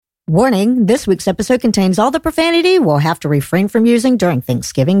Warning, this week's episode contains all the profanity we'll have to refrain from using during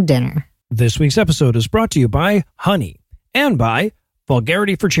Thanksgiving dinner. This week's episode is brought to you by Honey and by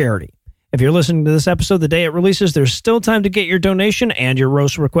Vulgarity for Charity. If you're listening to this episode the day it releases, there's still time to get your donation and your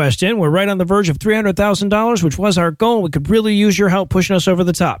roast request in. We're right on the verge of $300,000, which was our goal. We could really use your help pushing us over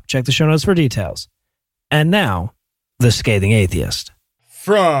the top. Check the show notes for details. And now, The Scathing Atheist.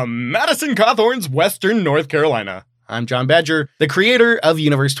 From Madison Cawthorn's Western North Carolina, I'm John Badger, the creator of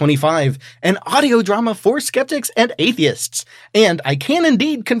Universe 25, an audio drama for skeptics and atheists. And I can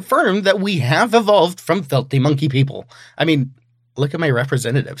indeed confirm that we have evolved from filthy monkey people. I mean, look at my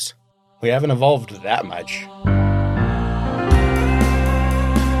representatives. We haven't evolved that much.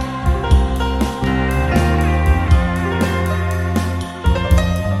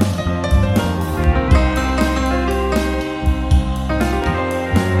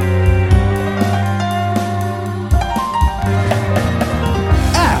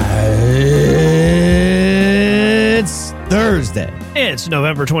 It's Thursday. It's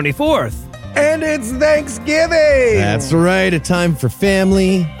November 24th. And it's Thanksgiving! That's right, a time for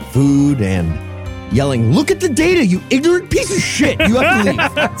family, food, and yelling, "Look at the data, you ignorant piece of shit! You have to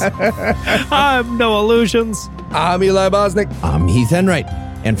leave." I'm No Illusions. I'm Eli Bosnick. I'm Heath Enright.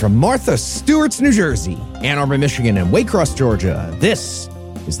 And from Martha Stewart's New Jersey, Ann Arbor, Michigan, and Waycross, Georgia, this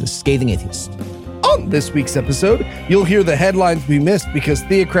is The Scathing Atheist. On this week's episode, you'll hear the headlines we missed because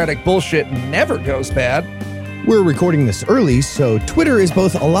theocratic bullshit never goes bad. We're recording this early, so Twitter is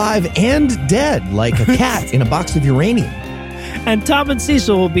both alive and dead, like a cat in a box of uranium. And Tom and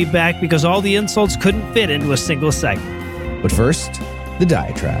Cecil will be back because all the insults couldn't fit into a single segment. But first, the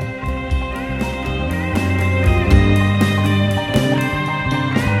diatribe.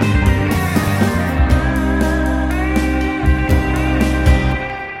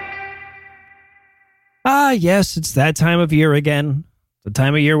 Ah, yes, it's that time of year again. The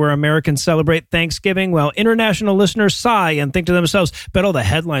time of year where Americans celebrate Thanksgiving while international listeners sigh and think to themselves, bet all the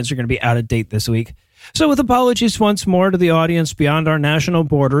headlines are going to be out of date this week. So with apologies once more to the audience beyond our national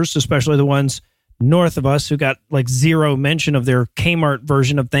borders, especially the ones north of us who got like zero mention of their Kmart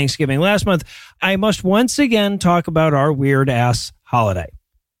version of Thanksgiving last month, I must once again talk about our weird-ass holiday.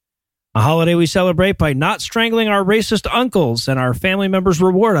 A holiday we celebrate by not strangling our racist uncles and our family members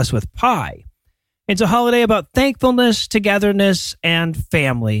reward us with pie. It's a holiday about thankfulness, togetherness, and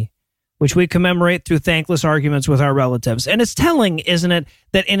family, which we commemorate through thankless arguments with our relatives. And it's telling, isn't it,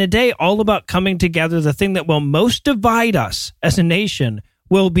 that in a day all about coming together, the thing that will most divide us as a nation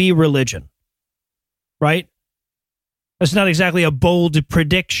will be religion. Right? That's not exactly a bold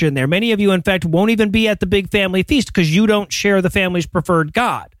prediction there. Many of you, in fact, won't even be at the big family feast because you don't share the family's preferred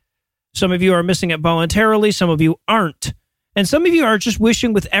God. Some of you are missing it voluntarily. Some of you aren't. And some of you are just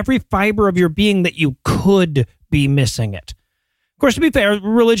wishing with every fiber of your being that you could be missing it. Of course, to be fair,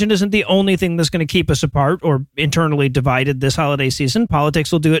 religion isn't the only thing that's going to keep us apart or internally divided this holiday season.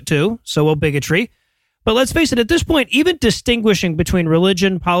 Politics will do it too, so will bigotry. But let's face it, at this point, even distinguishing between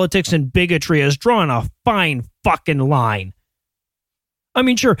religion, politics, and bigotry has drawn a fine fucking line. I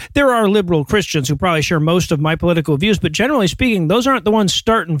mean, sure, there are liberal Christians who probably share most of my political views, but generally speaking, those aren't the ones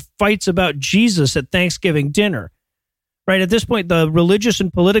starting fights about Jesus at Thanksgiving dinner. Right, at this point, the religious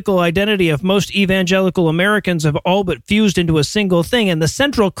and political identity of most evangelical Americans have all but fused into a single thing, and the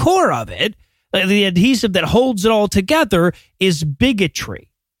central core of it, the adhesive that holds it all together, is bigotry.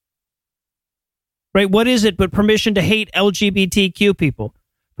 Right, what is it but permission to hate LGBTQ people,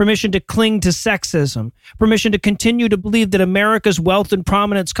 permission to cling to sexism, permission to continue to believe that America's wealth and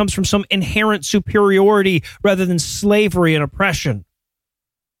prominence comes from some inherent superiority rather than slavery and oppression?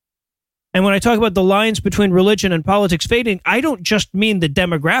 And when I talk about the lines between religion and politics fading, I don't just mean the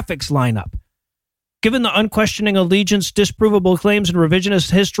demographics line up. Given the unquestioning allegiance, disprovable claims, and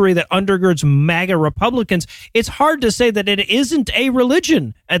revisionist history that undergirds MAGA Republicans, it's hard to say that it isn't a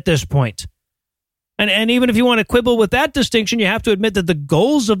religion at this point. And even if you want to quibble with that distinction, you have to admit that the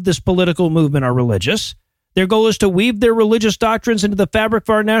goals of this political movement are religious. Their goal is to weave their religious doctrines into the fabric of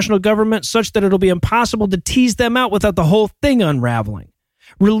our national government such that it'll be impossible to tease them out without the whole thing unraveling.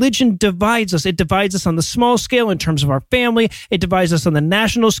 Religion divides us. It divides us on the small scale in terms of our family. It divides us on the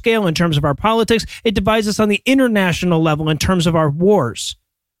national scale in terms of our politics. It divides us on the international level in terms of our wars.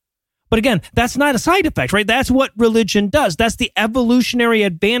 But again, that's not a side effect, right? That's what religion does. That's the evolutionary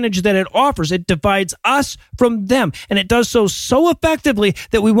advantage that it offers. It divides us from them. And it does so effectively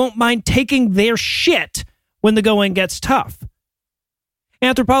that we won't mind taking their shit when the going gets tough.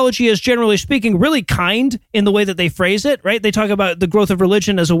 Anthropology is, generally speaking, really kind in the way that they phrase it, right? They talk about the growth of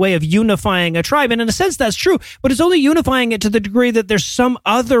religion as a way of unifying a tribe. And in a sense, that's true, but it's only unifying it to the degree that there's some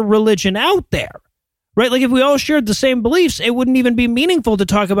other religion out there. right? Like if we all shared the same beliefs, it wouldn't even be meaningful to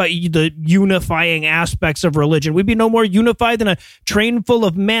talk about the unifying aspects of religion. We'd be no more unified than a train full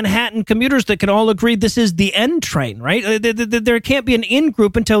of Manhattan commuters that can all agree this is the end train, right? There can't be an in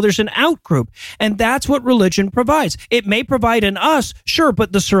group until there's an out group. And that's what religion provides. It may provide an us, sure,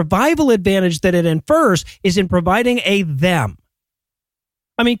 but the survival advantage that it infers is in providing a them.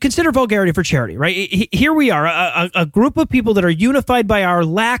 I mean, consider Vulgarity for Charity, right? Here we are, a group of people that are unified by our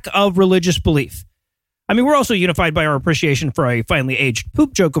lack of religious belief. I mean, we're also unified by our appreciation for a finely aged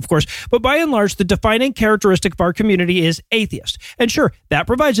poop joke, of course, but by and large, the defining characteristic of our community is atheist. And sure, that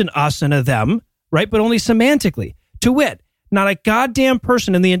provides an us and a them, right? But only semantically. To wit, not a goddamn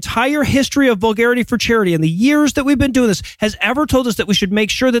person in the entire history of Vulgarity for Charity in the years that we've been doing this has ever told us that we should make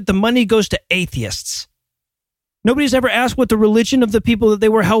sure that the money goes to atheists. Nobody's ever asked what the religion of the people that they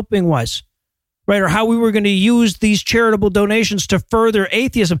were helping was, right? Or how we were going to use these charitable donations to further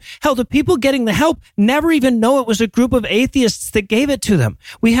atheism. Hell, the people getting the help never even know it was a group of atheists that gave it to them.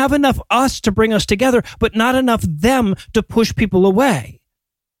 We have enough us to bring us together, but not enough them to push people away.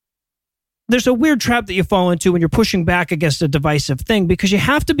 There's a weird trap that you fall into when you're pushing back against a divisive thing because you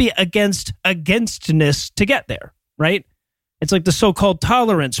have to be againstness to get there, right? It's like the so-called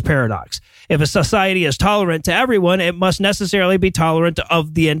tolerance paradox. If a society is tolerant to everyone, it must necessarily be tolerant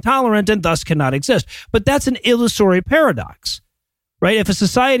of the intolerant and thus cannot exist. But that's an illusory paradox, right? If a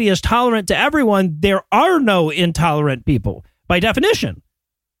society is tolerant to everyone, there are no intolerant people by definition,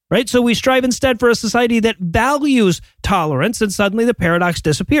 right? So we strive instead for a society that values tolerance, and suddenly the paradox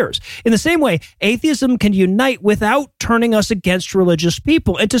disappears. In the same way, atheism can unite without turning us against religious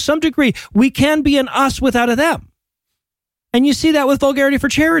people. And to some degree, we can be an us without a them. And you see that with Vulgarity for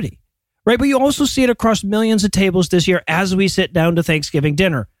Charity, right? But you also see it across millions of tables this year as we sit down to Thanksgiving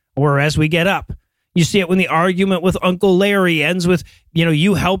dinner or as we get up. You see it when the argument with Uncle Larry ends with,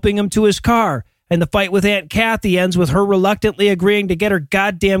 you helping him to his car. And the fight with Aunt Kathy ends with her reluctantly agreeing to get her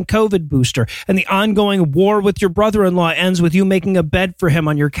goddamn COVID booster. And the ongoing war with your brother-in-law ends with you making a bed for him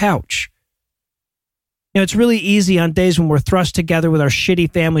on your couch. It's really easy on days when we're thrust together with our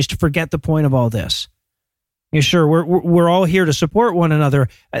shitty families to forget the point of all this. Sure, we're all here to support one another.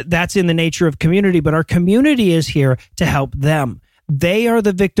 That's in the nature of community, but our community is here to help them. They are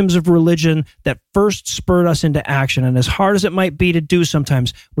the victims of religion that first spurred us into action. And as hard as it might be to do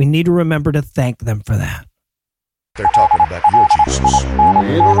sometimes, we need to remember to thank them for that. They're talking about your Jesus.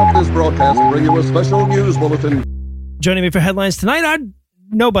 We interrupt this broadcast and bring you a special news bulletin. Joining me for headlines tonight,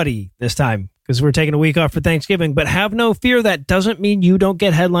 nobody this time, because we're taking a week off for Thanksgiving, but have no fear, that doesn't mean you don't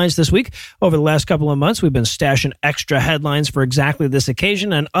get headlines this week. Over the last couple of months, we've been stashing extra headlines for exactly this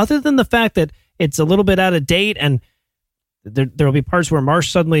occasion, and other than the fact that it's a little bit out of date and there'll be parts where Marsh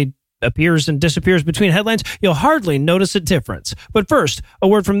suddenly appears and disappears between headlines, you'll hardly notice a difference. But first, a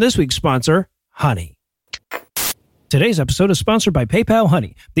word from this week's sponsor, Honey. Today's episode is sponsored by PayPal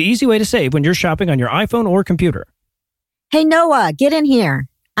Honey, the easy way to save when you're shopping on your iPhone or computer. Hey, Noah, get in here.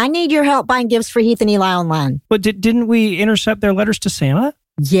 I need your help buying gifts for Heath and Eli online. But didn't we intercept their letters to Santa?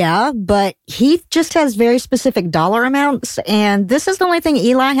 Yeah, but Heath just has very specific dollar amounts, and this is the only thing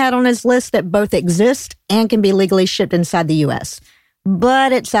Eli had on his list that both exist and can be legally shipped inside the U.S.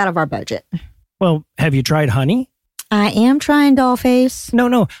 But it's out of our budget. Well, have you tried Honey? I am trying, Dollface.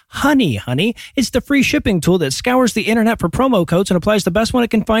 No, Honey. It's the free shipping tool that scours the internet for promo codes and applies the best one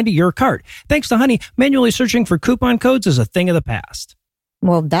it can find to your cart. Thanks to Honey, manually searching for coupon codes is a thing of the past.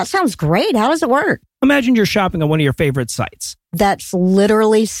 Well, that sounds great. How does it work? Imagine you're shopping on one of your favorite sites. That's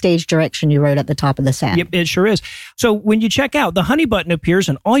literally stage direction you wrote at the top of this ad. Yep, it sure is. So when you check out, the Honey button appears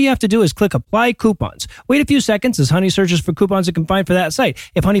and all you have to do is click Apply Coupons. Wait a few seconds as Honey searches for coupons it can find for that site.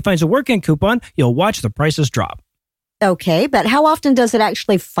 If Honey finds a working coupon, you'll watch the prices drop. Okay, but how often does it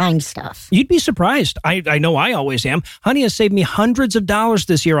actually find stuff? You'd be surprised. I know I always am. Honey has saved me hundreds of dollars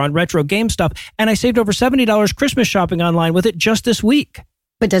this year on retro game stuff, and I saved over $70 Christmas shopping online with it just this week.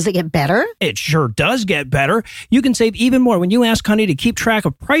 But does it get better? It sure does get better. You can save even more when you ask Honey to keep track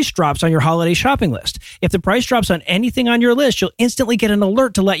of price drops on your holiday shopping list. If the price drops on anything on your list, you'll instantly get an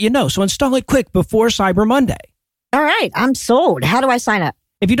alert to let you know. So install it quick before Cyber Monday. All right, I'm sold. How do I sign up?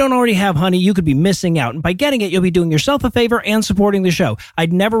 If you don't already have Honey, you could be missing out. And by getting it, you'll be doing yourself a favor and supporting the show.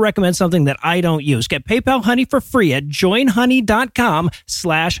 I'd never recommend something that I don't use. Get PayPal Honey for free at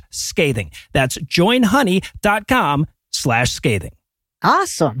joinhoney.com/scathing. That's joinhoney.com/scathing.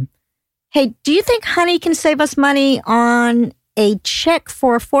 Awesome. Hey, do you think Honey can save us money on a check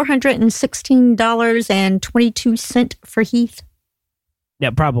for $416.22 for Heath?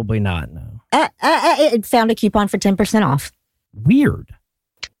 Yeah, probably not, no. It found a coupon for 10% off. Weird.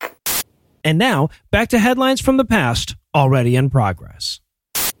 And now, back to headlines from the past, already in progress.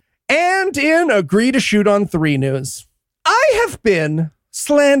 And in Agree to Shoot on 3 news, I have been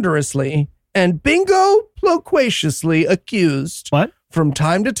slanderously and bingo loquaciously accused What? from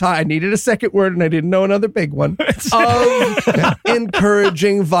time to time, I needed a second word and I didn't know another big one, of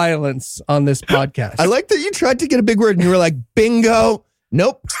encouraging violence on this podcast. I like that you tried to get a big word and you were like, bingo.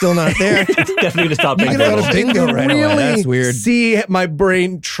 Nope, still not there. Definitely going to start You being can have a bingo right away. really That's weird. see my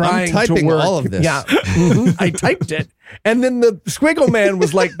brain trying I'm typing to work. all of this. Yeah, I typed it. And then the squiggle man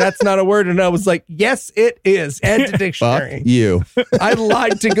was like, that's not a word. And I was like, yes, it is. Add to Fuck dictionary. you. I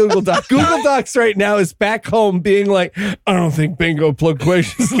lied to Google Docs. Google Docs right now is back home being like, I don't think bingo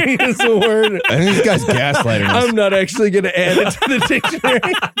loquaciously is a word. I think this guy's gaslighting us. I'm not actually going to add it to the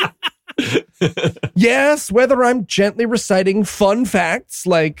dictionary. Yes, whether I'm gently reciting fun facts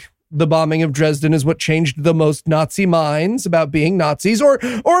like the bombing of Dresden is what changed the most Nazi minds about being Nazis, or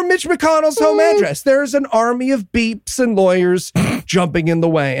Mitch McConnell's home address, there's an army of beeps and lawyers jumping in the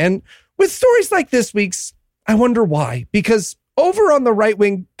way. And with stories like this week's, I wonder why. Because over on the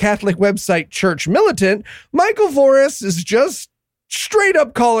right-wing Catholic website Church Militant, Michael Voris is just straight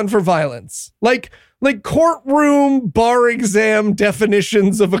up calling for violence. Like courtroom bar exam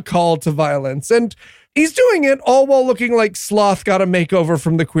definitions of a call to violence. And he's doing it all while looking like Sloth got a makeover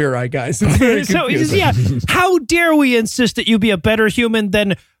from the Queer Eye guys. It's very So, confusing. yeah, how dare we insist that you be a better human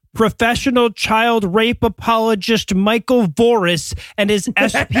than professional child rape apologist Michael Voris and his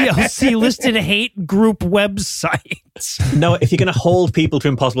SPLC listed hate group websites? No, if you're going to hold people to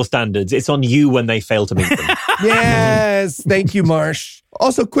impossible standards, it's on you when they fail to meet them. Yes, thank you, Marsh.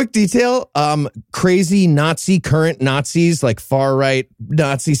 Also, quick detail, crazy current Nazis, like far-right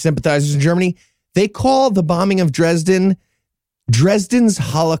Nazi sympathizers in Germany, they call the bombing of Dresden's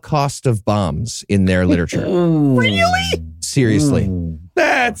Holocaust of bombs in their literature. Really? Seriously.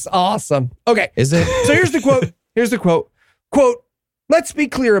 That's awesome. Okay. Is it? So here's the quote. Quote, let's be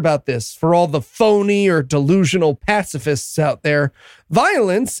clear about this for all the phony or delusional pacifists out there.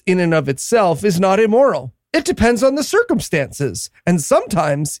 Violence in and of itself is not immoral. It depends on the circumstances, and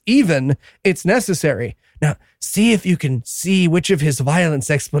sometimes even it's necessary. Now, see if you can see which of his violence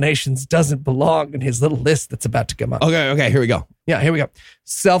explanations doesn't belong in his little list that's about to come up. Okay, here we go. Yeah, here we go.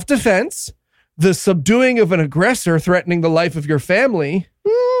 Self-defense, the subduing of an aggressor threatening the life of your family,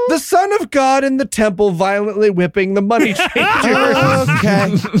 the Son of God in the temple violently whipping the money changer.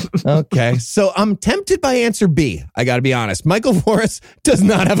 Okay. So I'm tempted by answer B. I got to be honest. Michael Voris does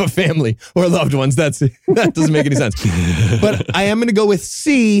not have a family or loved ones. That doesn't make any sense. But I am going to go with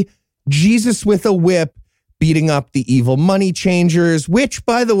C, Jesus with a whip beating up the evil money changers, which,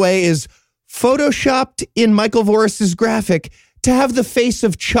 by the way, is photoshopped in Michael Voris's graphic to have the face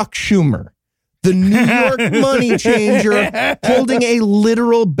of Chuck Schumer, the New York money changer, holding a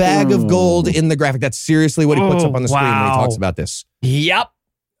literal bag of gold in the graphic. That's seriously what he puts up on the screen when he talks about this. Yep.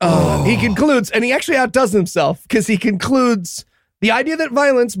 He concludes, and he actually outdoes himself, because he concludes, the idea that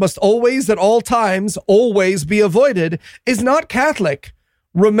violence must always, at all times, always be avoided is not Catholic.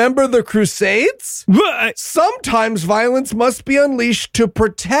 Remember the Crusades? Sometimes violence must be unleashed to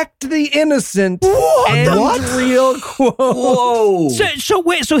protect the innocent. What? Real quote. Whoa.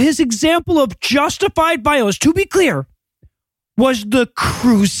 So his example of justified violence, to be clear, was the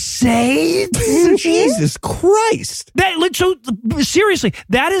Crusades? Jesus Christ. Seriously,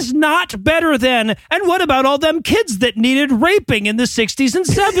 that is not better than, and what about all them kids that needed raping in the 60s and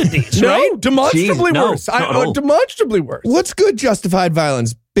 70s, right? No, demonstrably Jeez, no, worse. not at all. Demonstrably worse. What's good justified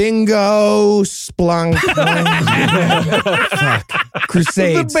violence? Bingo, Splunk. Fuck.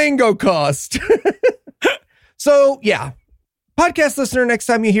 Crusades. The bingo cost. So, yeah. Podcast listener, next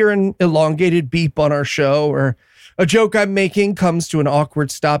time you hear an elongated beep on our show or a joke I'm making comes to an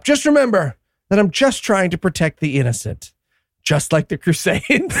awkward stop, just remember that I'm just trying to protect the innocent, just like the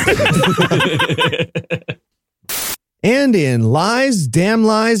Crusades. And in lies, damn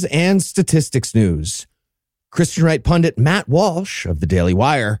lies, and statistics news, Christian right pundit Matt Walsh of the Daily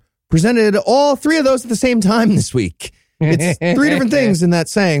Wire presented all three of those at the same time this week. It's three different things in that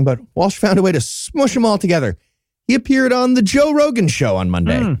saying, but Walsh found a way to smush them all together. He appeared on the Joe Rogan show on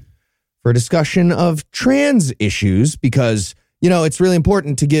Monday for a discussion of trans issues because, it's really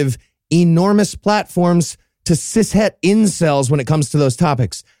important to give enormous platforms to cishet incels when it comes to those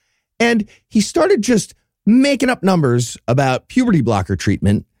topics. And he started just making up numbers about puberty blocker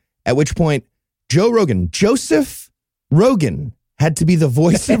treatment, at which point Joseph Rogan, had to be the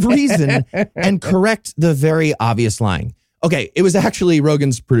voice of reason and correct the very obvious lying. Okay, it was actually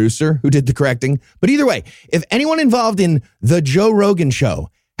Rogan's producer who did the correcting. But either way, if anyone involved in the Joe Rogan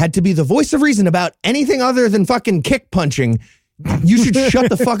show had to be the voice of reason about anything other than fucking kick punching, you should shut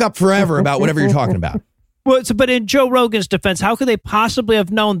the fuck up forever about whatever you're talking about. Well, but in Joe Rogan's defense, how could they possibly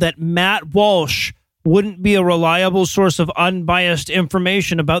have known that Matt Walsh wouldn't be a reliable source of unbiased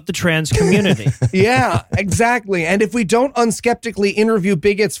information about the trans community? Yeah, exactly. And if we don't unskeptically interview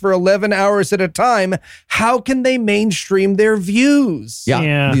bigots for 11 hours at a time, how can they mainstream their views?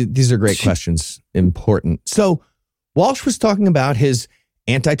 Yeah. These are great questions. Important. So Walsh was talking about his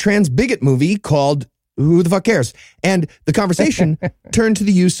anti-trans bigot movie called Who the Fuck Cares? And the conversation turned to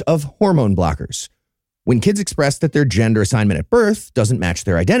the use of hormone blockers. When kids express that their gender assignment at birth doesn't match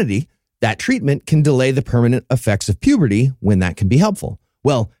their identity, that treatment can delay the permanent effects of puberty when that can be helpful.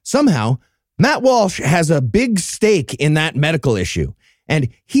 Well, somehow, Matt Walsh has a big stake in that medical issue, and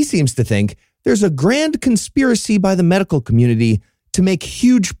he seems to think there's a grand conspiracy by the medical community to make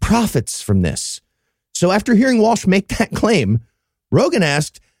huge profits from this. So after hearing Walsh make that claim, Rogan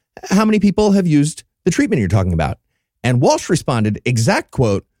asked how many people have used the treatment you're talking about. And Walsh responded, exact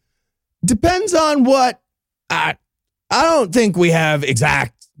quote, "Depends on what, I don't think we have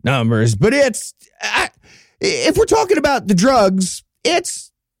exact numbers, but if we're talking about the drugs,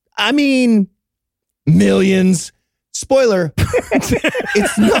 millions." Spoiler,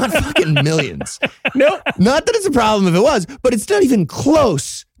 it's not fucking millions. No, not that it's a problem if it was, but it's not even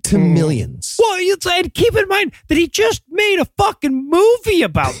close to millions. Well, and keep in mind that he just made a fucking movie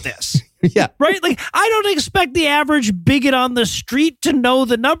about this. Yeah. Right? Like, I don't expect the average bigot on the street to know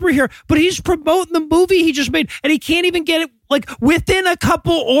the number here, but he's promoting the movie he just made, and he can't even get it, like, within a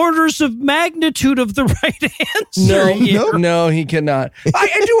couple orders of magnitude of the right answer. No, he cannot.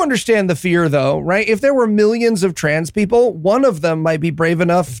 I do understand the fear, though, right? If there were millions of trans people, one of them might be brave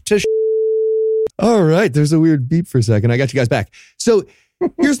enough to All right, there's a weird beep for a second. I got you guys back. So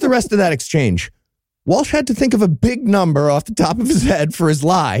here's the rest of that exchange. Walsh had to think of a big number off the top of his head for his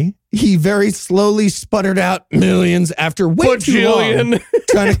lie. He very slowly sputtered out millions after way too long,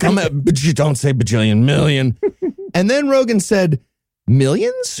 trying to come at, but you don't say bajillion, million. And then Rogan said,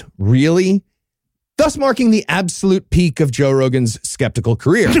 millions? Really? Thus marking the absolute peak of Joe Rogan's skeptical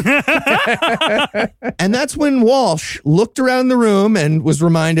career. And that's when Walsh looked around the room and was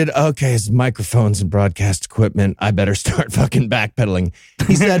reminded, okay, his microphones and broadcast equipment, I better start fucking backpedaling.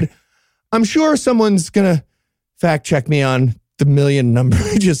 He said, I'm sure someone's going to fact check me on the million number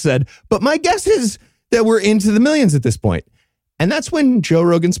I just said, but my guess is that we're into the millions at this point. And that's when Joe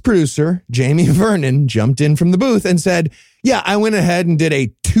Rogan's producer, Jamie Vernon, jumped in from the booth and said, yeah, I went ahead and did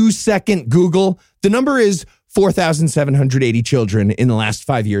a 2-second Google. The number is 4,780 children in the last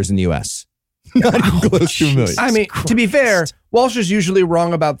 5 years in the U.S. Not even close to a million. I mean, to be fair, Walsh is usually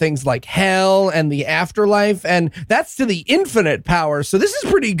wrong about things like hell and the afterlife, and that's to the infinite power. So this is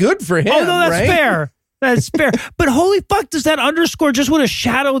pretty good for him. Oh, no, that's right? fair. That's fair. But holy fuck, does that underscore just what a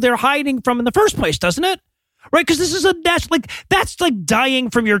shadow they're hiding from in the first place, doesn't it? Right? Because this is that's like dying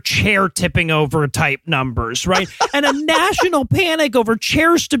from your chair tipping over type numbers, right? And a national panic over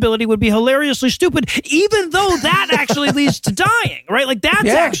chair stability would be hilariously stupid, even though that actually leads to dying, right? Like that's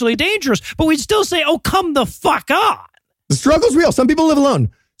actually dangerous. But we'd still say, oh, come the fuck on. The struggle's real. Some people live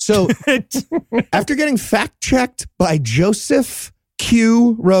alone. So after getting fact checked by Joseph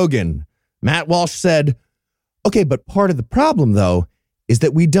Q. Rogan, Matt Walsh said, okay, but part of the problem, though, is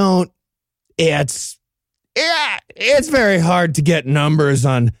that we don't, it's very hard to get numbers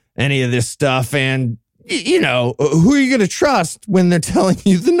on any of this stuff. And, you know, who are you going to trust when they're telling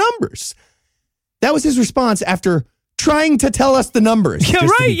you the numbers? That was his response after trying to tell us the numbers. Yeah,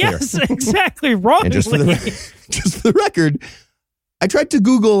 right. Yes, exactly. Wrong. And just for the record, I tried to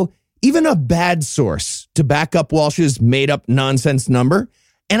Google even a bad source to back up Walsh's made up nonsense number.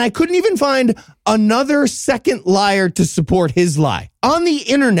 And I couldn't even find another second liar to support his lie. On the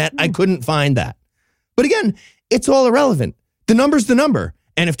internet, I couldn't find that. But again, it's all irrelevant. The number's the number.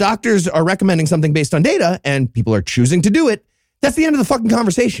 And if doctors are recommending something based on data and people are choosing to do it, that's the end of the fucking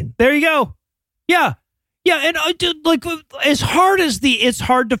conversation. There you go. Yeah. Yeah. And like, it's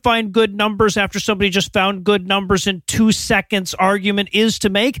hard to find good numbers after somebody just found good numbers in 2 seconds argument is to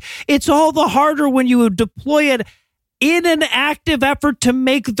make. It's all the harder when you deploy it in an active effort to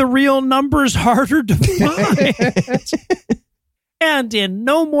make the real numbers harder to find. And in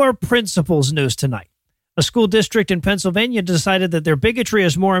no more principals news tonight, a school district in Pennsylvania decided that their bigotry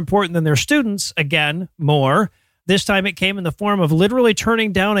is more important than their students. Again, more. This time it came in the form of literally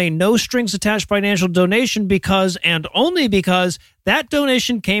turning down a no-strings-attached financial donation because, and only because, that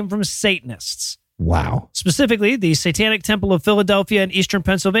donation came from Satanists. Wow. Specifically, the Satanic Temple of Philadelphia in eastern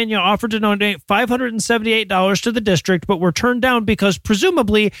Pennsylvania offered to donate $578 to the district, but were turned down because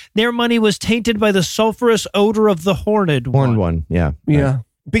presumably their money was tainted by the sulfurous odor of the horned one. Horned one, yeah. Yeah.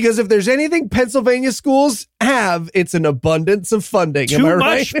 Because if there's anything Pennsylvania schools have, it's an abundance of funding. Am I Too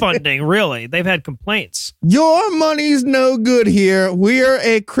right? much funding, really. They've had complaints. Your money's no good here. We're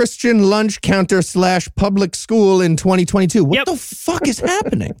a Christian lunch counter / public school in 2022. What Yep. the fuck is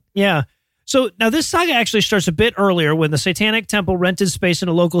happening? Yeah. So now this saga actually starts a bit earlier when the Satanic Temple rented space in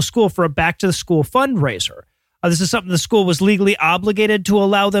a local school for a back-to-the-school fundraiser. This is something the school was legally obligated to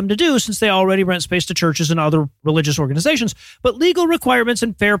allow them to do since they already rent space to churches and other religious organizations. But legal requirements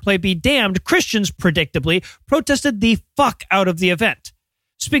and fair play be damned, Christians, predictably, protested the fuck out of the event.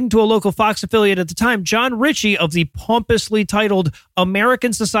 Speaking to a local Fox affiliate at the time, John Ritchie of the pompously titled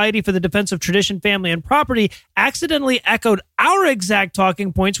American Society for the Defense of Tradition, Family, and Property accidentally echoed our exact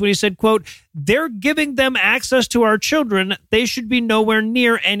talking points when he said, quote, "They're giving them access to our children. They should be nowhere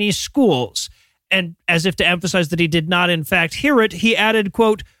near any schools." And as if to emphasize that he did not, in fact, hear it, he added,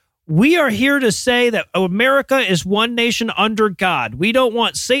 quote, "We are here to say that America is one nation under God. We don't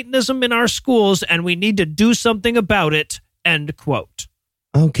want Satanism in our schools, and we need to do something about it," end quote.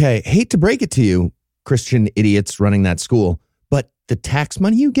 Okay, hate to break it to you, Christian idiots running that school, but the tax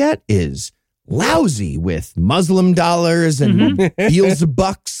money you get is lousy with Muslim dollars and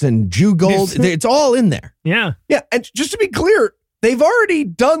Beelzebucks and Jew gold. It's all in there. Yeah. Yeah, and just to be clear, they've already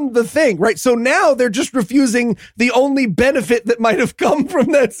done the thing, right? So now they're just refusing the only benefit that might have come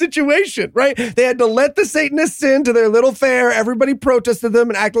from that situation, right? They had to let the Satanists into their little fair. Everybody protested them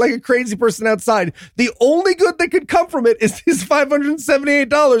and acted like a crazy person outside. The only good that could come from it is this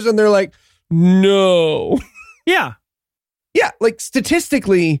 $578. And they're like, no. Yeah. Yeah, like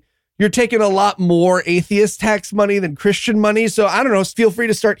statistically, you're taking a lot more atheist tax money than Christian money. So I don't know, feel free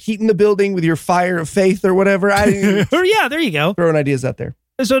to start heating the building with your fire of faith or whatever. Yeah, there you go. Throwing ideas out there.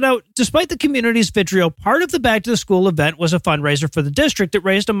 So now, despite the community's vitriol, part of the Back to the School event was a fundraiser for the district that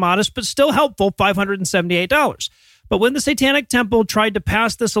raised a modest but still helpful $578. But when the Satanic Temple tried to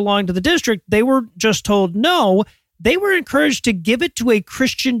pass this along to the district, they were just told no. They were encouraged to give it to a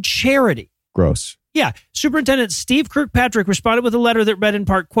Christian charity. Gross. Yeah. Superintendent Steve Kirkpatrick responded with a letter that read in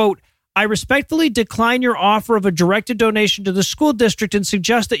part, quote, "I respectfully decline your offer of a directed donation to the school district and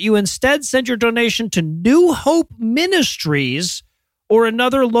suggest that you instead send your donation to New Hope Ministries or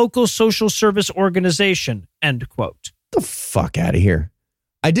another local social service organization," end quote. The fuck out of here.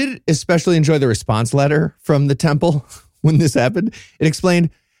 I did especially enjoy the response letter from the temple when this happened. It explained,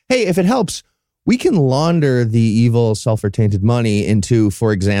 hey, if it helps, we can launder the evil sulfur-tainted money into,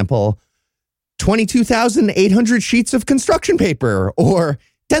 for example, 22,800 sheets of construction paper or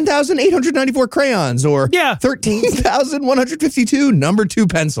 10,894 crayons or 13,152 number 2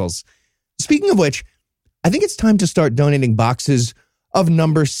 pencils. Speaking of which, I think it's time to start donating boxes of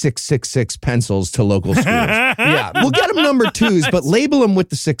number 666 pencils to local schools. Yeah, we'll get them number 2s, but label them with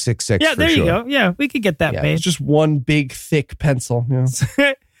the 666. Yeah, there you go. Yeah, we could get that made. It's just one big, thick pencil. Yeah.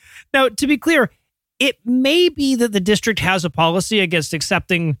 Now, to be clear, it may be that the district has a policy against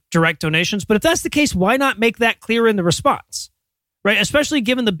accepting direct donations, but if that's the case, why not make that clear in the response? Right? Especially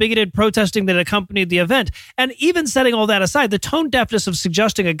given the bigoted protesting that accompanied the event. And even setting all that aside, the tone deafness of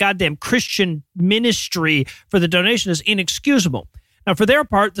suggesting a goddamn Christian ministry for the donation is inexcusable. Now, for their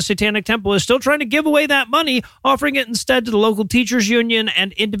part, the Satanic Temple is still trying to give away that money, offering it instead to the local teachers union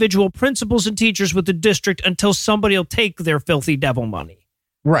and individual principals and teachers with the district until somebody will take their filthy devil money.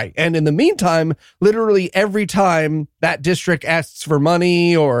 Right. And in the meantime, literally every time that district asks for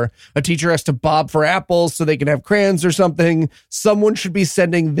money or a teacher has to bob for apples so they can have crayons or something, someone should be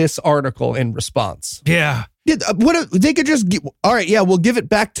sending this article in response. Yeah. Yeah, what if they could just all right, yeah, we'll give it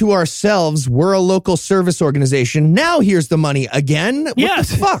back to ourselves. We're a local service organization. Now here's the money again. What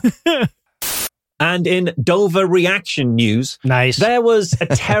the fuck? And in Dover reaction news, nice. There was a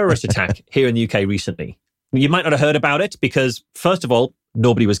terrorist attack here in the UK recently. You might not have heard about it because, first of all,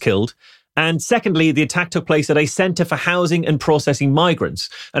 nobody was killed. And secondly, the attack took place at a centre for housing and processing migrants.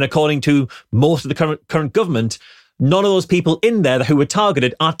 And according to most of the current government, none of those people in there who were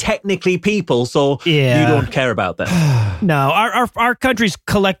targeted are technically people, so you don't care about them. No, our country's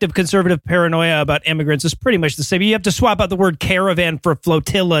collective conservative paranoia about immigrants is pretty much the same. You have to swap out the word caravan for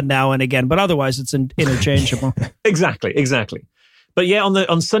flotilla now and again, but otherwise it's interchangeable. Exactly. But yeah,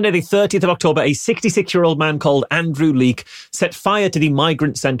 on Sunday, the 30th of October, a 66-year-old man called Andrew Leake set fire to the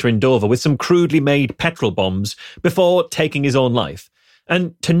migrant centre in Dover with some crudely made petrol bombs before taking his own life.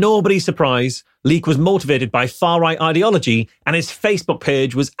 And to nobody's surprise, Leake was motivated by far-right ideology, and his Facebook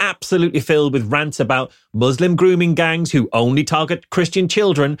page was absolutely filled with rants about Muslim grooming gangs who only target Christian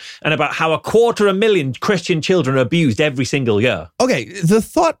children, and about how 250,000 Christian children are abused every single year. Okay, the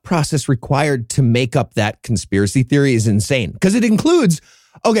thought process required to make up that conspiracy theory is insane, because it includes,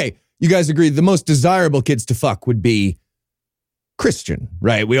 okay, you guys agree the most desirable kids to fuck would be Christian,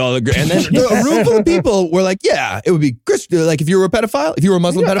 right? We all agree. And then a room full of people were like, yeah, it would be Christian. Like if you were a pedophile, if you were a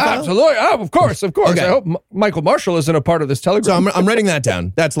Muslim pedophile. Absolutely. Oh, of course. Okay. I hope Michael Marshall isn't a part of this telegram. So I'm writing that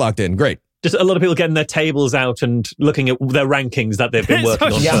down. That's locked in. Great. Just a lot of people getting their tables out and looking at their rankings that they've been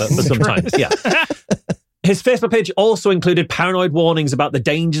working on for some time. Yeah. His Facebook page also included paranoid warnings about the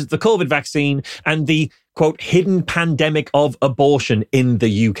dangers of the COVID vaccine and the, quote, hidden pandemic of abortion in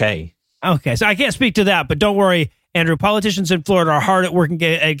the UK. Okay, so I can't speak to that, but don't worry, Andrew. Politicians in Florida are hard at work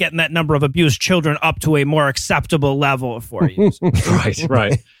at getting that number of abused children up to a more acceptable level for you.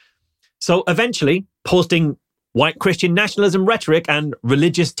 Right. So eventually, posting white Christian nationalism rhetoric and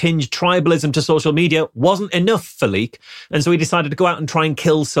religious-tinged tribalism to social media wasn't enough for Leak, and so he decided to go out and try and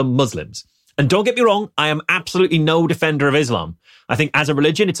kill some Muslims. And don't get me wrong, I am absolutely no defender of Islam. I think as a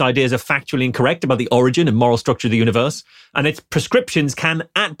religion, its ideas are factually incorrect about the origin and moral structure of the universe, and its prescriptions can,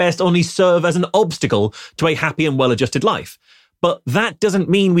 at best, only serve as an obstacle to a happy and well-adjusted life. But that doesn't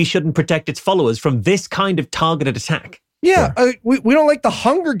mean we shouldn't protect its followers from this kind of targeted attack. Yeah, we don't like the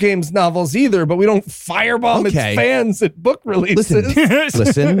Hunger Games novels either, but we don't firebomb its fans at book releases.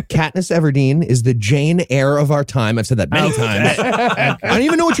 Listen, Katniss Everdeen is the Jane Eyre of our time. I've said that many times. I don't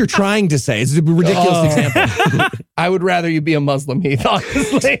even know what you're trying to say. It's a ridiculous example. I would rather you be a Muslim, Heath,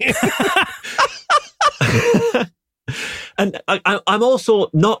 honestly. And I'm also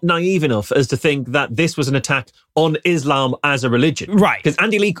not naive enough as to think that this was an attack on Islam as a religion. Right. Because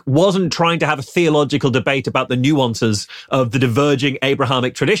Andy Leak wasn't trying to have a theological debate about the nuances of the diverging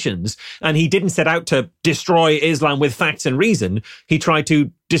Abrahamic traditions. And he didn't set out to destroy Islam with facts and reason. He tried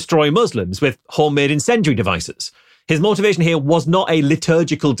to destroy Muslims with homemade incendiary devices. His motivation here was not a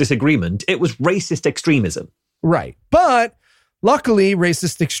liturgical disagreement. It was racist extremism. Right. But luckily,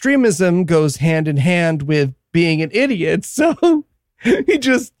 racist extremism goes hand in hand with being an idiot, so he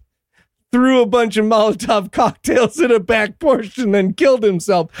just threw a bunch of Molotov cocktails in a back porch and then killed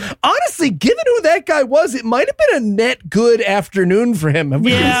himself. Honestly, given who that guy was, it might have been a net good afternoon for him. Have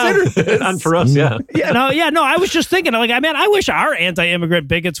we considered this? And for us, yeah. No, I was just thinking, like, I wish our anti-immigrant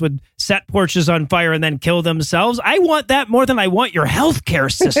bigots would set porches on fire and then kill themselves. I want that more than I want your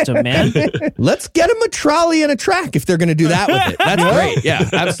healthcare system, man. Let's get them a trolley and a track if they're going to do that with it. That's great. Yeah,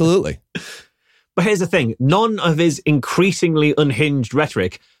 absolutely. But here's the thing. None of his increasingly unhinged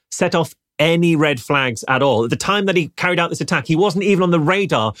rhetoric set off any red flags at all. At the time that he carried out this attack, he wasn't even on the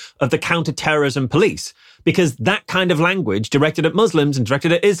radar of the counter-terrorism police, because that kind of language directed at Muslims and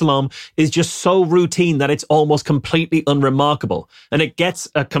directed at Islam is just so routine that it's almost completely unremarkable. And it gets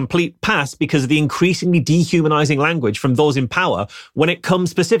a complete pass because of the increasingly dehumanizing language from those in power when it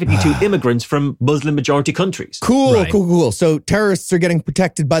comes specifically to immigrants from Muslim-majority countries. Cool. So terrorists are getting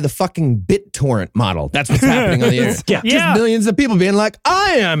protected by the fucking BitTorrent model. That's what's happening on the internet. Just millions of people being like,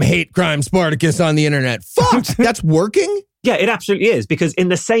 I am hate crime Spartacus on the internet. Fuck, that's working? Yeah, it absolutely is, because in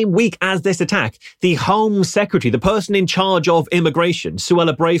the same week as this attack, the Home Secretary, the person in charge of immigration,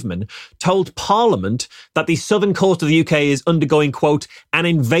 Suella Braverman, told Parliament that the southern coast of the UK is undergoing, quote, an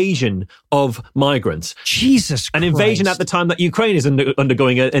invasion of migrants. Jesus Christ. An invasion at the time that Ukraine is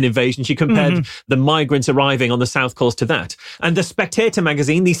undergoing an invasion. She compared the migrants arriving on the south coast to that. And The Spectator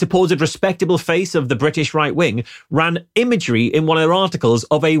magazine, the supposed respectable face of the British right wing, ran imagery in one of their articles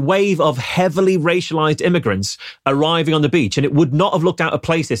of a wave of heavily racialized immigrants arriving on the beach, and it would not have looked out of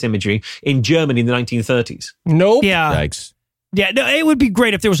place, this imagery, in Germany in the 1930s. Nope. Yeah. Yikes. Yeah, no, it would be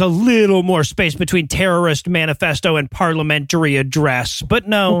great if there was a little more space between terrorist manifesto and parliamentary address, but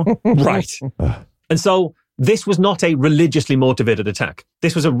no. Right. And so this was not a religiously motivated attack.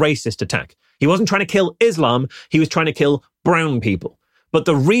 This was a racist attack. He wasn't trying to kill Islam. He was trying to kill brown people. But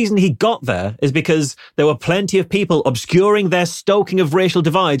the reason he got there is because there were plenty of people obscuring their stoking of racial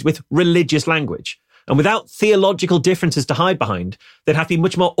divides with religious language. And without theological differences to hide behind, they'd have to be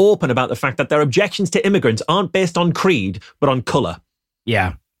much more open about the fact that their objections to immigrants aren't based on creed, but on color.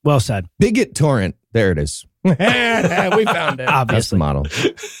 Yeah, well said. BitTorrent. There it is. We found it. Obviously. That's the model.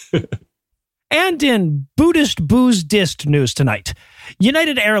 And in Buddhist booze dist news tonight,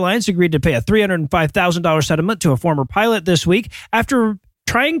 United Airlines agreed to pay a $305,000 settlement to a former pilot this week after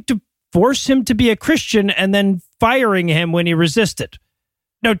trying to force him to be a Christian and then firing him when he resisted.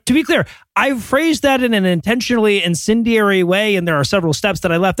 Now, to be clear, I phrased that in an intentionally incendiary way, and there are several steps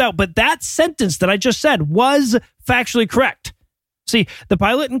that I left out, but that sentence that I just said was factually correct. See, the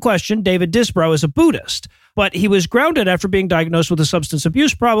pilot in question, David Disbrow, is a Buddhist, but he was grounded after being diagnosed with a substance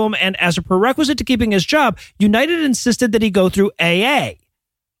abuse problem, and as a prerequisite to keeping his job, United insisted that he go through AA,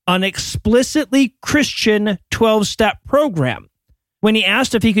 an explicitly Christian 12-step program. When he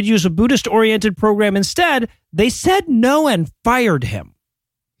asked if he could use a Buddhist-oriented program instead, they said no and fired him.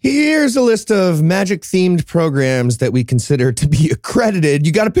 Here's a list of magic-themed programs that we consider to be accredited.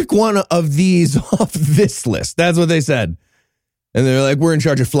 You got to pick one of these off this list. That's what they said. And they're like, we're in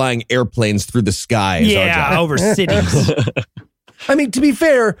charge of flying airplanes through the sky. Yeah, over cities. I mean, to be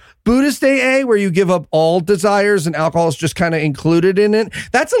fair, Buddhist AA, where you give up all desires and alcohol is just kind of included in it,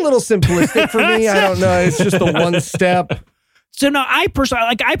 that's a little simplistic for me. I don't know. It's just a one step. So no, I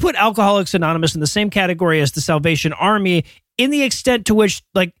personally, I put Alcoholics Anonymous in the same category as the Salvation Army in the extent to which,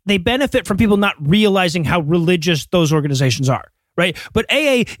 they benefit from people not realizing how religious those organizations are, right? But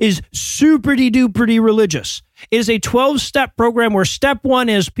AA is super-duper religious. It is a 12-step program where step 1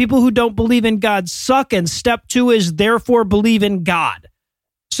 is people who don't believe in God suck, and step 2 is therefore believe in God.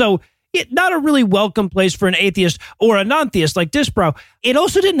 So not a really welcome place for an atheist or a non-theist like Disbrow. It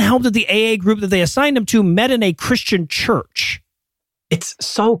also didn't help that the AA group that they assigned him to met in a Christian church. It's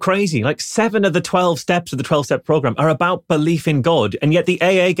so crazy. 7 of the 12 steps of the 12-step program are about belief in God, and yet the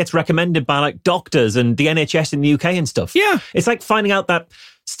AA gets recommended by doctors and the NHS in the UK and stuff. Yeah. It's like finding out that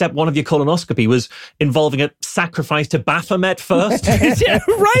step 1 of your colonoscopy was involving a sacrifice to Baphomet first. Yeah,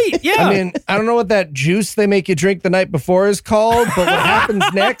 right, yeah. I mean, I don't know what that juice they make you drink the night before is called, but what happens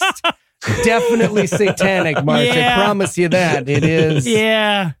next, definitely satanic, Mark. Yeah. I promise you that. It is.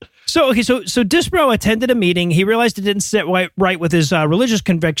 Yeah. So Disbrow attended a meeting. He realized it didn't sit right with his religious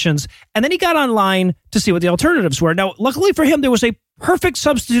convictions, and then he got online to see what the alternatives were. Now, luckily for him, there was a perfect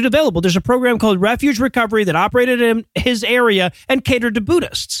substitute available. There's a program called Refuge Recovery that operated in his area and catered to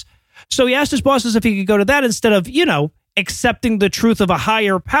Buddhists. So he asked his bosses if he could go to that instead of, accepting the truth of a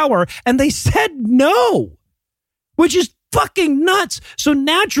higher power, and they said no, which is fucking nuts. So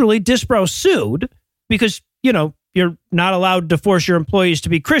naturally, Disbrow sued because, you're not allowed to force your employees to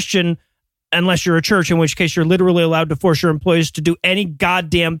be Christian unless you're a church, in which case you're literally allowed to force your employees to do any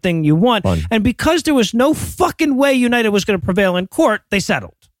goddamn thing you want. Fun. And because there was no fucking way United was going to prevail in court, they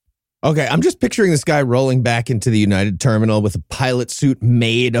settled. Okay, I'm just picturing this guy rolling back into the United terminal with a pilot suit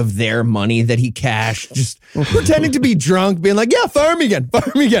made of their money that he cashed, just pretending to be drunk, being like, yeah, fire me again.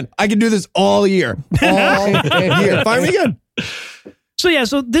 I can do this all year. All year. Fire me again.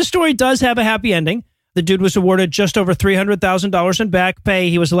 So this story does have a happy ending. The dude was awarded just over $300,000 in back pay.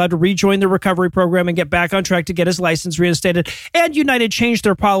 He was allowed to rejoin the recovery program and get back on track to get his license reinstated. And United changed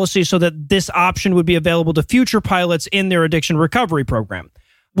their policy so that this option would be available to future pilots in their addiction recovery program,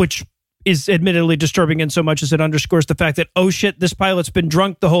 which is admittedly disturbing in so much as it underscores the fact that, oh shit, this pilot's been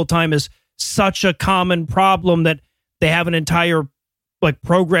drunk the whole time is such a common problem that they have an entire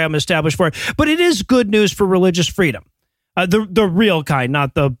program established for it. But it is good news for religious freedom. The real kind,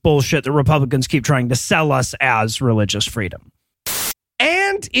 not the bullshit that Republicans keep trying to sell us as religious freedom.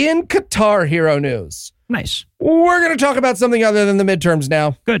 And in Qatar hero news, Nice. we're going to talk about something other than the midterms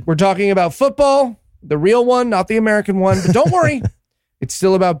now. Good. We're talking about football, the real one, not the American one. But don't worry, it's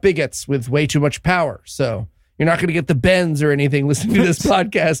still about bigots with way too much power. So you're not going to get the bends or anything listening to this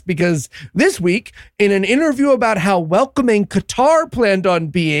podcast, because this week, in an interview about how welcoming Qatar planned on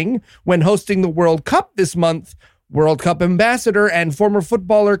being when hosting the World Cup this month, World Cup ambassador and former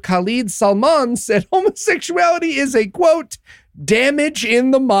footballer Khalid Salman said homosexuality is a, quote, damage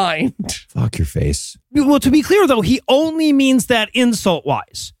in the mind. Fuck your face. Well, to be clear, though, he only means that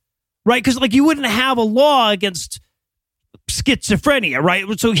insult-wise, right? Because, you wouldn't have a law against schizophrenia,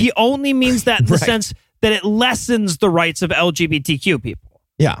 right? So he only means that in the sense that it lessens the rights of LGBTQ people.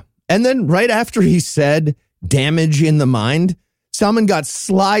 Yeah. And then right after he said damage in the mind, Salman got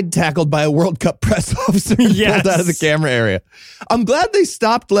slide tackled by a World Cup press officer and pulled out of the camera area. I'm glad they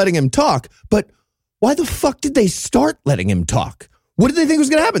stopped letting him talk, but why the fuck did they start letting him talk? What did they think was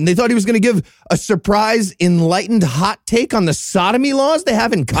going to happen? They thought he was going to give a surprise, enlightened hot take on the sodomy laws they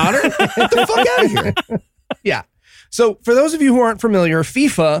have in Qatar? Get the fuck out of here. Yeah. So for those of you who aren't familiar,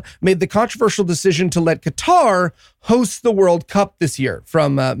 FIFA made the controversial decision to let Qatar host the World Cup this year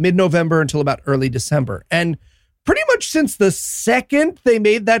from mid-November until about early December. And pretty much since the second they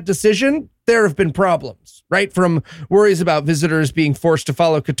made that decision, there have been problems, right? From worries about visitors being forced to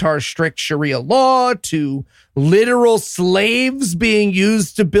follow Qatar's strict Sharia law to literal slaves being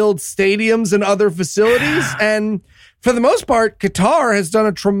used to build stadiums and other facilities. And for the most part, Qatar has done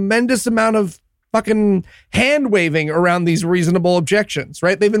a tremendous amount of fucking hand waving around these reasonable objections,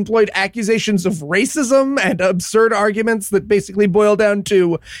 right? They've employed accusations of racism and absurd arguments that basically boil down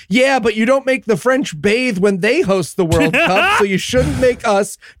to, yeah, but you don't make the French bathe when they host the World Cup, so you shouldn't make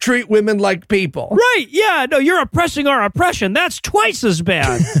us treat women like people. Right. Yeah. No, you're oppressing our oppression. That's twice as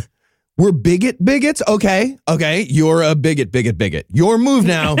bad. We're bigots? Okay. You're a bigot. Your move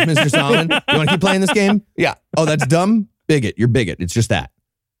now, Mr. Salman. You want to keep playing this game? Yeah. Oh, that's dumb? Bigot. You're bigot. It's just that.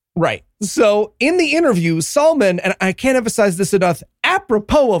 Right. So in the interview, Salman, and I can't emphasize this enough,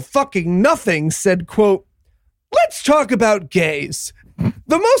 apropos of fucking nothing, said, quote, "Let's talk about gays.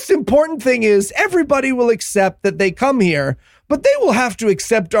 The most important thing is everybody will accept that they come here, but they will have to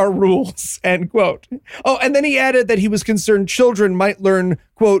accept our rules," end quote. Oh, and then he added that he was concerned children might learn,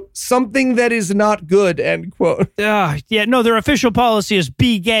 quote, "something that is not good," end quote. Yeah, no, their official policy is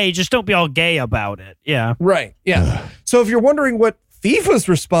be gay, just don't be all gay about it. Yeah. Right, yeah. So if you're wondering what FIFA's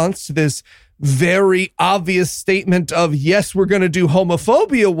response to this very obvious statement of, yes, we're going to do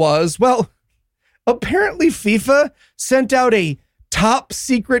homophobia was, well, apparently FIFA sent out a top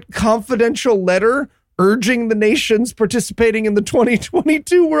secret confidential letter urging the nations participating in the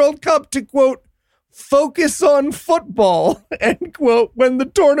 2022 World Cup to, quote, "focus on football," end quote, when the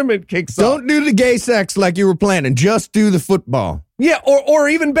tournament kicks off. Don't do the gay sex like you were planning. Just do the football. Yeah, or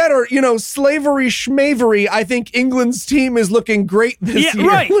even better, slavery schmavery. I think England's team is looking great this year.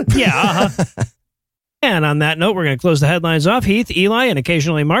 Right. Yeah. And on that note, we're going to close the headlines off. Heath, Eli, and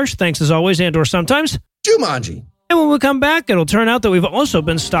occasionally Marsh. Thanks as always, and or sometimes. Jumanji. And when we come back, it'll turn out that we've also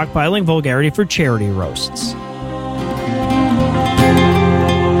been stockpiling vulgarity for charity roasts.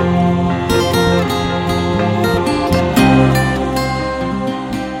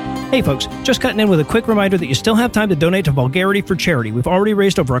 Hey folks, just cutting in with a quick reminder that you still have time to donate to Vulgarity for Charity. We've already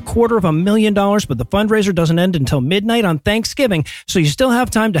raised over $250,000, but the fundraiser doesn't end until midnight on Thanksgiving, so you still have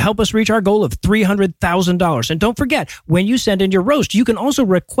time to help us reach our goal of $300,000. And don't forget, when you send in your roast, you can also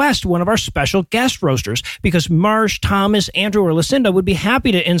request one of our special guest roasters, because Marsh, Thomas, Andrew, or Lucinda would be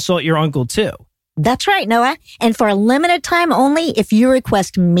happy to insult your uncle too. That's right, Noah. And for a limited time only, if you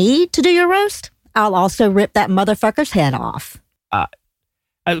request me to do your roast, I'll also rip that motherfucker's head off.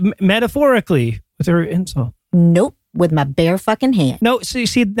 Metaphorically, with her insult. Nope, with my bare fucking hand. No,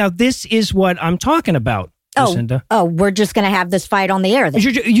 see, now this is what I'm talking about, Lucinda. Oh, we're just going to have this fight on the air then.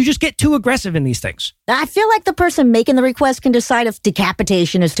 You just get too aggressive in these things. I feel like the person making the request can decide if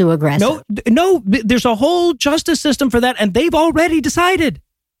decapitation is too aggressive. No, there's a whole justice system for that, and they've already decided.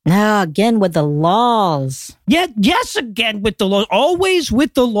 Again with the laws. Yes, again with the laws. Always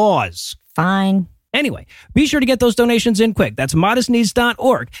with the laws. Fine. Anyway, be sure to get those donations in quick. That's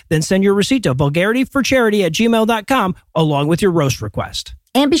modestneeds.org. Then send your receipt to vulgarityforcharity@gmail.com along with your roast request.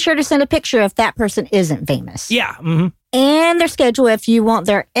 And be sure to send a picture if that person isn't famous. Yeah. Mm-hmm. And their schedule if you want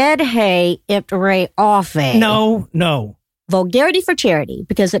their Ed Hay Iptre off. No. Vulgarity for Charity,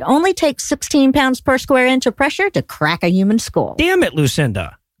 because it only takes 16 pounds per square inch of pressure to crack a human skull. Damn it,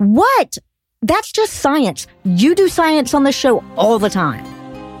 Lucinda. What? That's just science. You do science on the show all the time.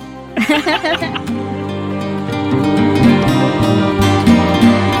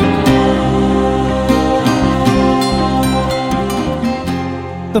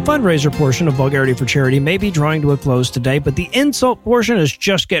 The fundraiser portion of Vulgarity for Charity may be drawing to a close today, but the insult portion is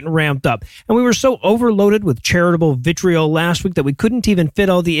just getting ramped up. And we were so overloaded with charitable vitriol last week that we couldn't even fit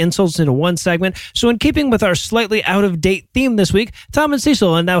all the insults into one segment. So in keeping with our slightly out-of-date theme this week, Tom and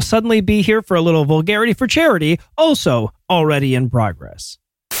Cecil will now suddenly be here for a little Vulgarity for Charity, also already in progress.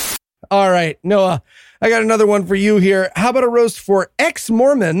 All right, Noah, I got another one for you here. How about a roast for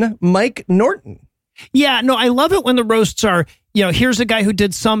ex-Mormon Mike Norton? Yeah, no, I love it when the roasts are, here's a guy who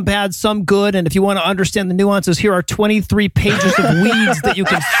did some bad, some good, and if you want to understand the nuances, here are 23 pages of weeds that you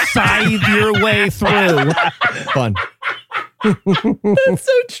can scythe your way through. Fun. That's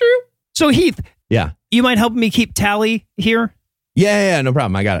so true. So, Heath. Yeah. You mind helping me keep tally here? Yeah, no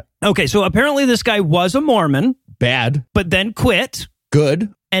problem. I got it. Okay, so apparently this guy was a Mormon. Bad. But then quit.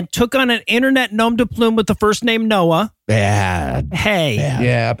 Good. And took on an internet nom de plume with the first name Noah. Bad. Hey. Bad.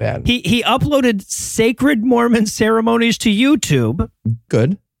 Yeah, bad. He uploaded sacred Mormon ceremonies to YouTube.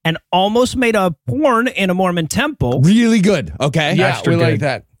 Good. And almost made a porn in a Mormon temple. Really good. Okay. Yeah, Extra we good. like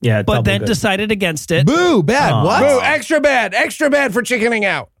that. Yeah, But then good. decided against it. Boo. Bad. Aw. What? Boo, extra bad for chickening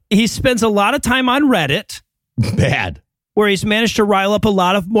out. He spends a lot of time on Reddit, Bad. where he's managed to rile up a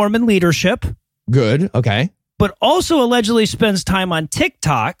lot of Mormon leadership, Good. Okay. but also allegedly spends time on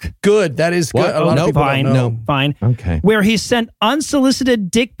TikTok. Good, that is good. What? A lot No, of people fine. don't know. No. Fine. Okay. Where he sent unsolicited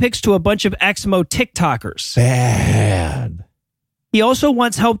dick pics to a bunch of Exmo TikTokers. Bad. He also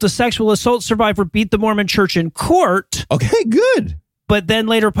once helped a sexual assault survivor beat the Mormon church in court, Okay. Good. but then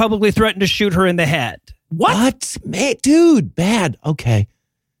later publicly threatened to shoot her in the head. What? Man, dude. Bad. Okay.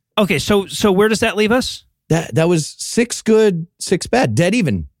 Okay, so where does that leave us? That was 6 good, 6 bad. Dead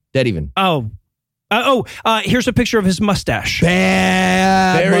even. Here's a picture of his mustache.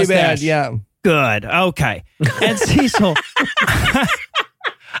 Bad. Very mustache. bad, yeah. Good. Okay. And Cecil, I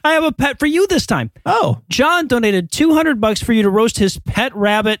have a pet for you this time. Oh, John donated $200 for you to roast his pet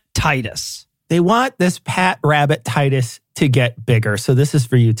rabbit, Titus. they want this Pat Rabbit Titus to get bigger. So this is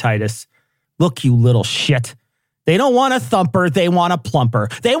for you, Titus. Look, you little shit. They don't want a thumper. They want a plumper.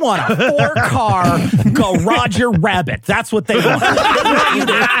 They want a 4-car Roger Rabbit. That's what they want. They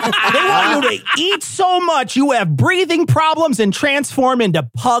want you to eat so much you have breathing problems and transform into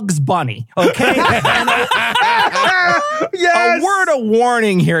Pug's Bunny. Okay? A word of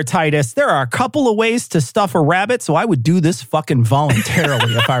warning here, Titus. There are a couple of ways to stuff a rabbit, so I would do this fucking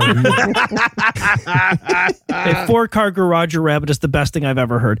voluntarily if I were you. A 4-car Roger Rabbit is the best thing I've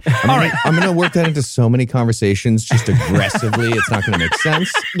ever heard. All right. I'm going to work that into so many conversations just aggressively. It's not going to make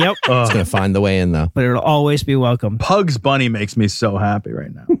sense. Yep. It's going to find the way in, though. But it'll always be welcome. Pug's Bunny makes me so happy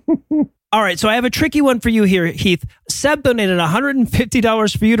right now. All right, so I have a tricky one for you here, Heath. Seb donated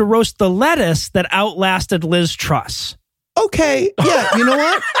 $150 for you to roast the lettuce that outlasted Liz Truss. Okay, yeah, you know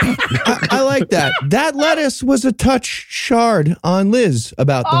what? I like that. That lettuce was a touch shard on Liz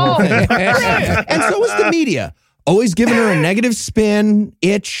about the whole thing. And so was the media. Always giving her a negative spin,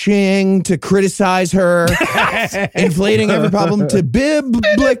 itching to criticize her, inflating every problem to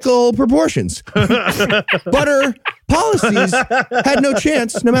biblical proportions. But her policies had no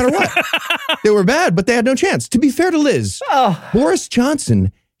chance no matter what. They were bad, but they had no chance. To be fair to Liz, Boris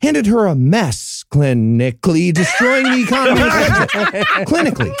Johnson handed her a mess, clinically destroying the economy.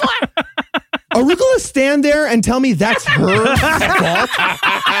 Clinically. Arugula stand there and tell me that's her fault?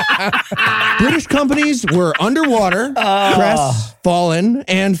 British companies were underwater, crestfallen,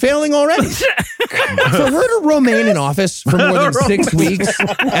 and failing already. For her to remain in office for more than 6 weeks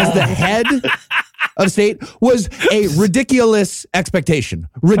as the head of state was a ridiculous expectation.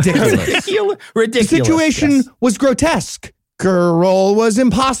 Ridiculous. The situation was grotesque. Her role was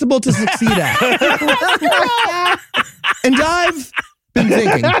impossible to succeed at. And I've been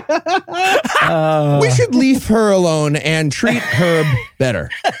thinking, we should leave her alone and treat Herb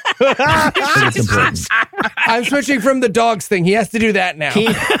better. It's important. I'm switching from the dogs thing. He has to do that now.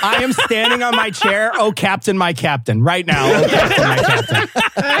 I am standing on my chair. Oh, Captain, my Captain. Right now. Oh, Captain, my Captain.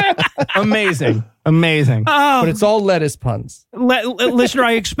 Amazing. But it's all lettuce puns. Listener,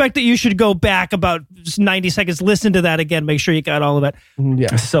 I expect that you should go back about 90 seconds, listen to that again, make sure you got all of it.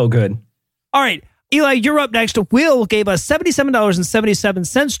 Yeah. So good. All right. Eli, you're up next. Will gave us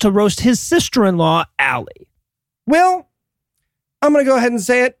 $77.77 to roast his sister-in-law, Allie. Will, I'm going to go ahead and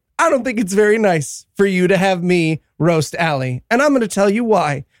say it. I don't think it's very nice for you to have me roast Allie. And I'm going to tell you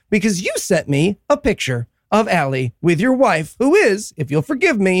why. Because you sent me a picture of Allie with your wife, who is, if you'll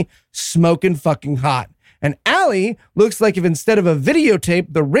forgive me, smoking fucking hot. And Allie looks like if instead of a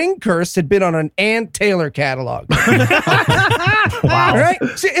videotape, the ring curse had been on an Ann Taylor catalog. Wow. All right?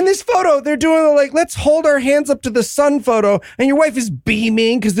 See, in this photo, they're doing the, like, let's hold our hands up to the sun photo. And your wife is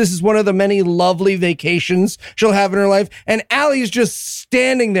beaming because this is one of the many lovely vacations she'll have in her life. And Allie's just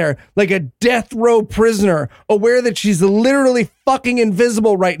standing there like a death row prisoner, aware that she's literally fucking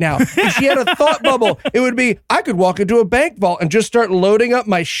invisible right now. If she had a thought bubble, it would be, I could walk into a bank vault and just start loading up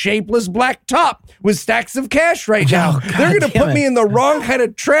my shapeless black top with stacks of cash right now. They're going to put me in the wrong kind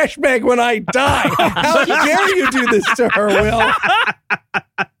of trash bag when I die. How dare you do this to her, Will?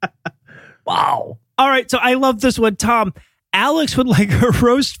 Wow. All right, so I love this one, Tom. Alex would like a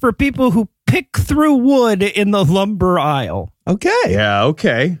roast for people who pick through wood in the lumber aisle. Okay. Yeah,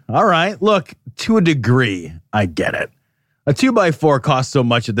 okay. All right. Look, to a degree, I get it. A 2x4 costs so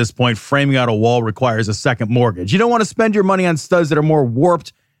much at this point, framing out a wall requires a second mortgage. You don't want to spend your money on studs that are more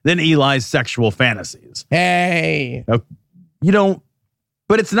warped than Eli's sexual fantasies. Hey. You don't,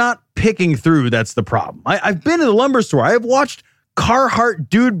 but it's not picking through that's the problem. I've been to the lumber store. I have watched Carhartt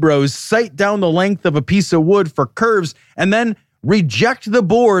dude bros sight down the length of a piece of wood for curves and then reject the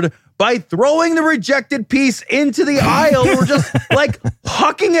board by throwing the rejected piece into the aisle or just like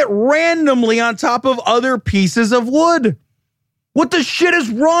hucking it randomly on top of other pieces of wood. What the shit is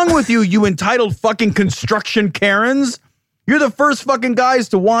wrong with you, you entitled fucking construction Karens? You're the first fucking guys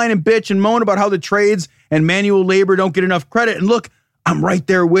to whine and bitch and moan about how the trades and manual labor don't get enough credit. And look, I'm right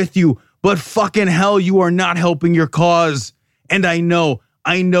there with you, but fucking hell, you are not helping your cause. And I know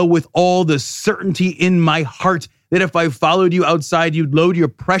with all the certainty in my heart that if I followed you outside, you'd load your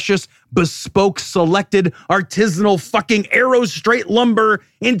precious, bespoke, selected, artisanal fucking Arrow Straight lumber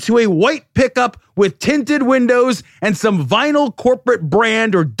into a white pickup with tinted windows and some vinyl corporate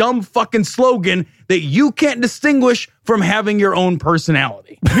brand or dumb fucking slogan that you can't distinguish from having your own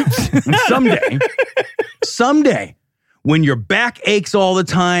personality. And someday, when your back aches all the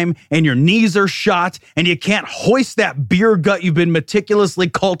time and your knees are shot and you can't hoist that beer gut you've been meticulously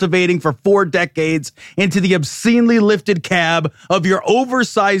cultivating for 4 decades into the obscenely lifted cab of your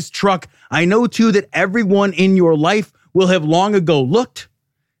oversized truck, I know too that everyone in your life will have long ago looked,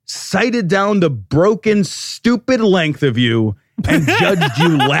 sighted down the broken, stupid length of you and judged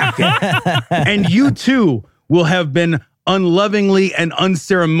you lacking. And you too will have been unlovingly and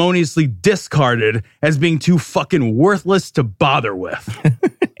unceremoniously discarded as being too fucking worthless to bother with.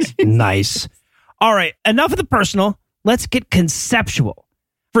 Nice. All right, enough of the personal. Let's get conceptual.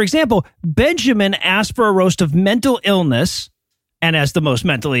 For example, Benjamin asked for a roast of mental illness, and as the most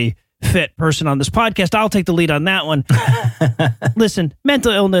mentally fit person on this podcast, I'll take the lead on that one. Listen,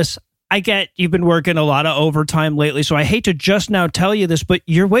 mental illness, I get you've been working a lot of overtime lately, so I hate to just now tell you this, but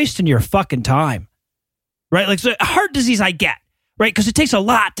you're wasting your fucking time. Right? Like, so heart disease, I get. Right? Because it takes a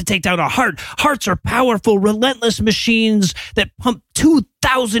lot to take down a heart. Hearts are powerful, relentless machines that pump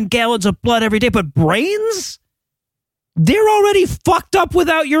 2,000 gallons of blood every day. But brains? They're already fucked up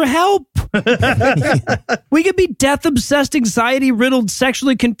without your help. We could be death-obsessed, anxiety-riddled,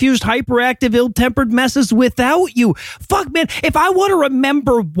 sexually confused, hyperactive, ill-tempered messes without you. Fuck, man. If I want to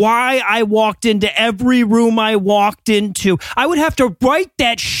remember why I walked into every room I walked into, I would have to write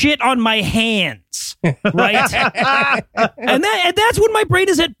that shit on my hands. Right? and that's when my brain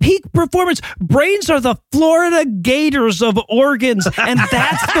is at peak performance. Brains are the Florida Gators of organs, and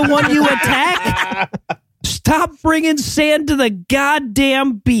that's the one you attack? Stop bringing sand to the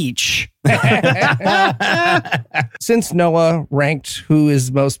goddamn beach. Since Noah ranked who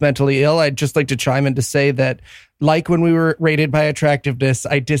is most mentally ill, I'd just like to chime in to say that, like when we were rated by attractiveness,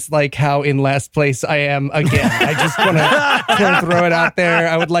 I dislike how in last place I am again. I just want to throw it out there.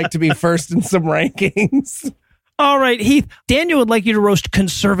 I would like to be first in some rankings. All right, Heath. Daniel would like you to roast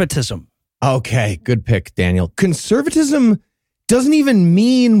conservatism. Okay, good pick, Daniel. Conservatism doesn't even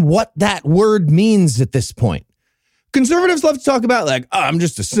mean what that word means at this point. Conservatives love to talk about like, oh, I'm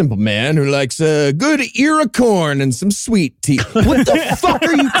just a simple man who likes a good ear of corn and some sweet tea. What the fuck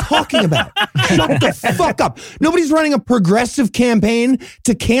are you talking about? Shut the fuck up. Nobody's running a progressive campaign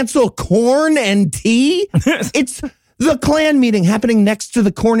to cancel corn and tea. It's the Klan meeting happening next to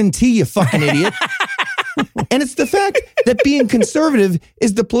the corn and tea, you fucking idiot. And it's the fact that being conservative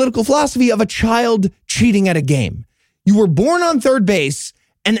is the political philosophy of a child cheating at a game. You were born on third base,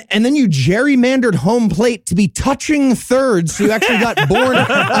 and then you gerrymandered home plate to be touching third, so you actually got born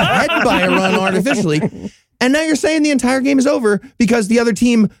ahead by a run artificially. And now you're saying the entire game is over because the other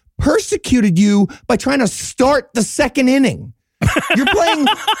team persecuted you by trying to start the second inning. You're playing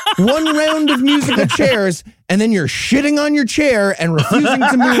one round of musical chairs, and then you're shitting on your chair and refusing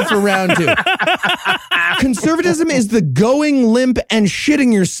to move for round two. Conservatism is the going limp and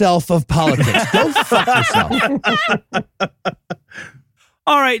shitting yourself of politics. Go fuck yourself.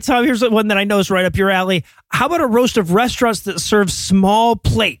 All right, Tom, here's one that I know is right up your alley. How about a roast of restaurants that serve small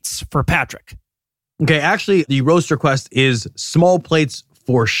plates for Patrick? Okay, actually, the roast request is small plates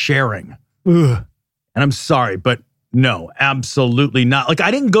for sharing. Ugh. And I'm sorry, but no, absolutely not. Like, I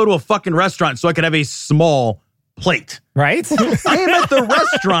didn't go to a fucking restaurant so I could have a small plate. Right? I am at the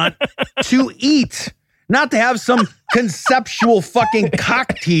restaurant to eat, not to have some conceptual fucking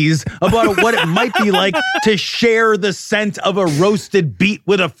cock tease about what it might be like to share the scent of a roasted beet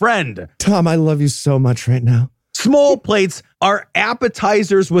with a friend. Tom, I love you so much right now. Small plates are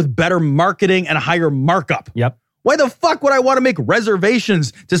appetizers with better marketing and higher markup. Yep. Why the fuck would I want to make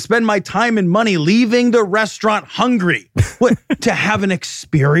reservations to spend my time and money leaving the restaurant hungry? What, to have an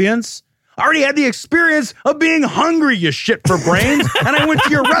experience? I already had the experience of being hungry, you shit for brains, and I went to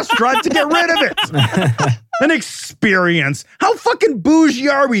your restaurant to get rid of it. An experience. How fucking bougie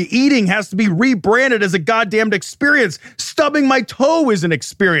are we? Eating has to be rebranded as a goddamned experience. Stubbing my toe is an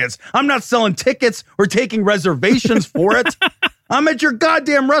experience. I'm not selling tickets or taking reservations for it. I'm at your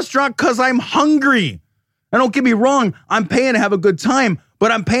goddamn restaurant because I'm hungry. And don't get me wrong, I'm paying to have a good time, but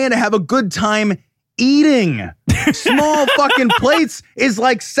I'm paying to have a good time eating. Small fucking plates is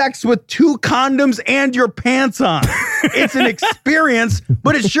like sex with 2 condoms and your pants on. It's an experience,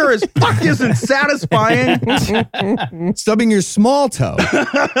 but it sure as fuck isn't satisfying. Stubbing your small toe.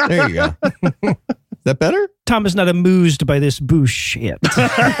 There you go. Is that better? Tom is not amused by this bullshit.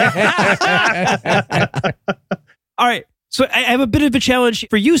 All right, so I have a bit of a challenge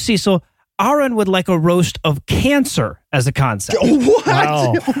for you, Cecil. Aaron would like a roast of cancer as a concept. What?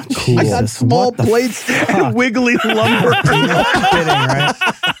 Wow. Cool. I got small plates and wiggly lumber. Kidding, right?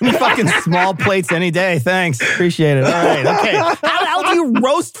 Fucking small plates any day. Thanks. Appreciate it. All right. Okay. How do you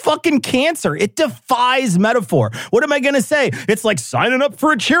roast fucking cancer? It defies metaphor. What am I going to say? It's like signing up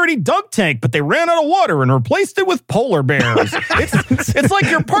for a charity dunk tank, but they ran out of water and replaced it with polar bears. It's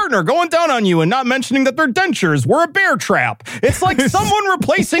like your partner going down on you and not mentioning that their dentures were a bear trap. It's like someone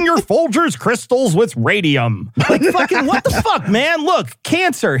replacing your Folgers crystals with radium. Like fucking what the fuck, man? Look,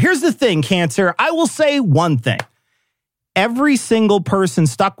 cancer. Here's the thing, cancer. I will say one thing. Every single person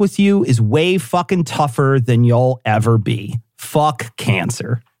stuck with you is way fucking tougher than you'll ever be. Fuck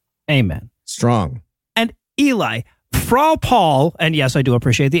cancer. Amen. Strong. And Eli, Frau Paul, and yes, I do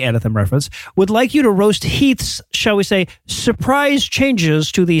appreciate the Anthem reference, would like you to roast Heath's, shall we say, surprise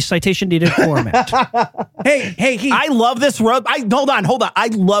changes to the citation needed format. Hey, Heath. I love this roast. Hold on. I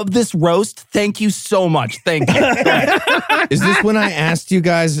love this roast. Thank you so much. Thank you. Is this when I asked you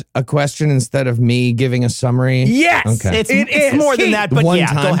guys a question instead of me giving a summary? Yes. Okay. It's more than that, but One yeah,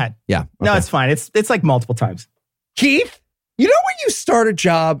 time? go ahead. Yeah. No, okay. it's fine. It's like multiple times. Keith, you know when you start a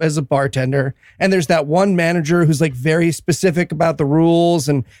job as a bartender and there's that one manager who's like very specific about the rules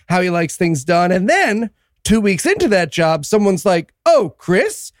and how he likes things done. And then 2 weeks into that job, someone's like, oh,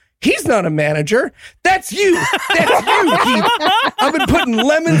 Chris, he's not a manager. That's you. That's you, Keith. I've been putting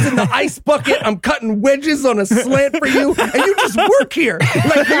lemons in the ice bucket. I'm cutting wedges on a slant for you. And you just work here.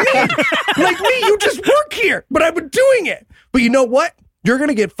 Like me, you just work here. But I've been doing it. But you know what? You're going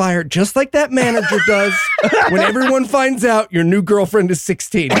to get fired just like that manager does when everyone finds out your new girlfriend is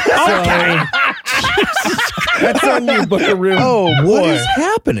 16. So, that's on you, Buckaroo. Oh, what is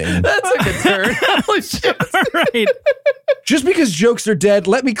happening? That's a good turn. Right. Just because jokes are dead,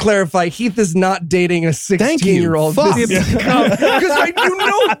 let me clarify. Heath is not dating a 16-year-old. Fuck. Because you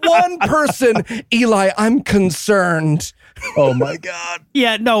know one person, Eli, I'm concerned. Oh my God.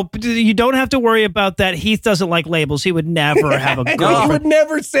 Yeah, no, you don't have to worry about that. Heath doesn't like labels. He would never have a He girlfriend. would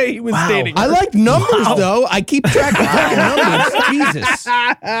never say he was dating her. I like numbers, though. I keep track of fucking numbers. Jesus.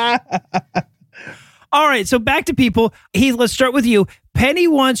 All right, so back to people. Heath, let's start with you. Penny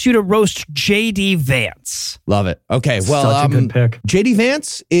wants you to roast J.D. Vance. Love it. Okay, well, Such a good pick. J.D.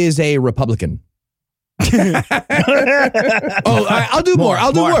 Vance is a Republican. I'll do more.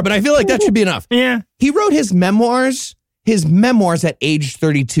 I'll do more, but I feel like that should be enough. Yeah. He wrote his memoirs at age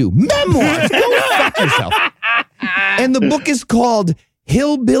 32. Memoirs! Go fuck yourself. And the book is called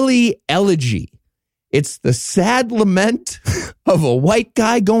Hillbilly Elegy. It's the sad lament of a white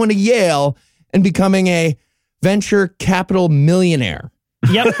guy going to Yale and becoming a venture capital millionaire.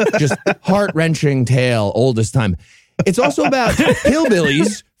 Yep. Just heart-wrenching tale, oldest time. It's also about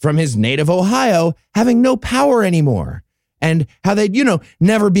hillbillies from his native Ohio having no power anymore and how they'd,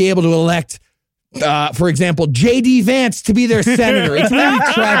 never be able to elect, for example, J.D. Vance to be their senator. It's really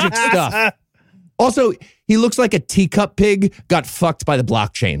tragic stuff. Also, he looks like a teacup pig got fucked by the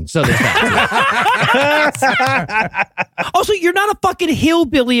blockchain. So there's that. Also, you're not a fucking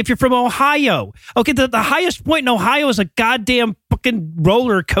hillbilly if you're from Ohio. Okay, the highest point in Ohio is a goddamn fucking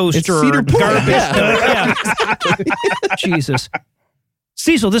roller coaster. It's Cedar or Point. garbage. Yeah. Jesus.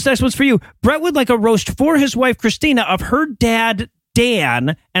 Cecil, this next one's for you. Brett would like a roast for his wife, Christina, of her dad,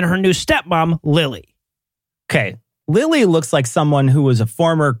 Dan, and her new stepmom, Lily. Okay. Lily looks like someone who was a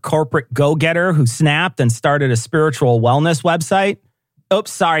former corporate go-getter who snapped and started a spiritual wellness website. Oops,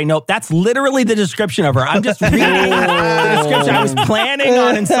 sorry. Nope. That's literally the description of her. I'm just reading the description. I was planning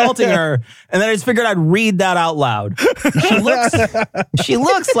on insulting her, and then I just figured I'd read that out loud. She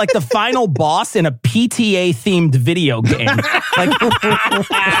looks like the final boss in a PTA-themed video game. Like,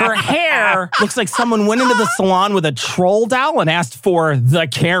 her hair looks like someone went into the salon with a troll doll and asked for the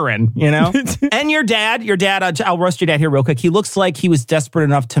Karen, And your dad, I'll roast your dad here real quick. He looks like he was desperate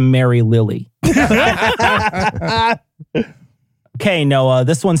enough to marry Lily. Okay, Noah,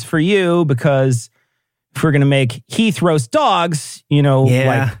 this one's for you because if we're going to make Heath roast dogs,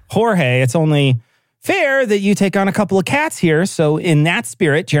 like Jorge, it's only fair that you take on a couple of cats here. So in that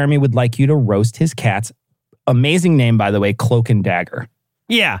spirit, Jeremy would like you to roast his cats. Amazing name, by the way, Cloak and Dagger.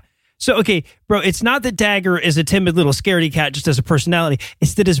 Yeah. So, okay, bro, it's not that Dagger is a timid little scaredy cat just as a personality.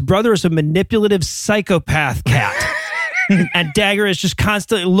 It's that his brother is a manipulative psychopath cat. And Dagger is just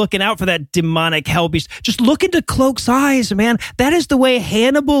constantly looking out for that demonic hell beast. Just look into Cloak's eyes, man. That is the way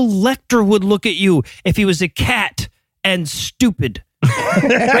Hannibal Lecter would look at you if he was a cat and stupid.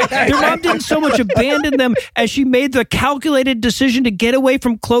 Their mom didn't so much abandon them as she made the calculated decision to get away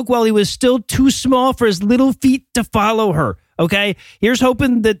from Cloak while he was still too small for his little feet to follow her. Okay? Here's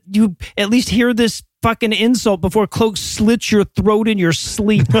hoping that you at least hear this fucking insult before Cloak slits your throat in your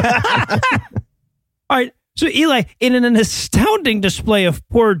sleep. All right. So, Eli, in an astounding display of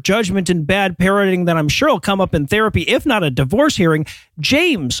poor judgment and bad parenting that I'm sure will come up in therapy, if not a divorce hearing,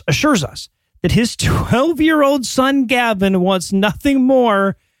 James assures us that his 12-year-old son, Gavin, wants nothing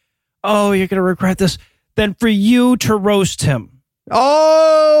more, oh, you're going to regret this, than for you to roast him.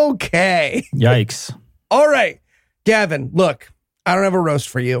 Okay. Yikes. All right. Gavin, look, I don't have a roast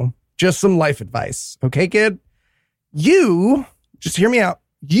for you. Just some life advice. Okay, kid? You, just hear me out.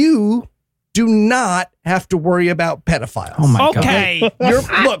 You do not have to worry about pedophiles. Oh, my Okay.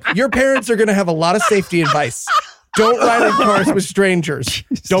 God. Your parents are going to have a lot of safety advice. Don't ride in cars with strangers.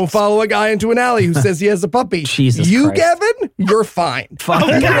 Don't follow a guy into an alley who says he has a puppy. Jesus you, Christ. Gavin, you're fine. You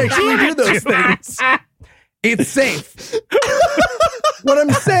can actually do those things. It's safe. What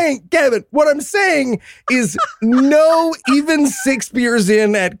I'm saying, Kevin, is no, even 6 beers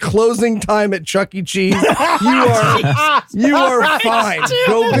in at closing time at Chuck E. Cheese, you are fine.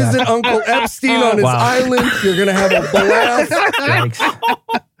 Go visit Uncle Epstein on his island. You're going to have a blast.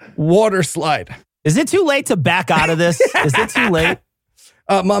 Water slide. Is it too late to back out of this? Is it too late?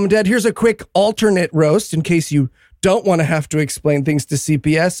 Mom and Dad, here's a quick alternate roast in case you don't want to have to explain things to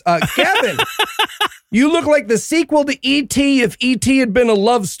CPS. Kevin, you look like the sequel to E.T. if E.T. had been a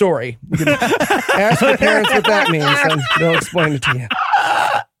love story. You can ask your parents what that means, and they'll explain it to you.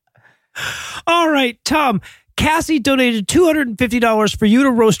 All right, Tom. Cassie donated $250 for you to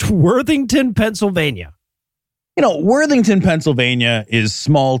roast Worthington, Pennsylvania. You know, Worthington, Pennsylvania is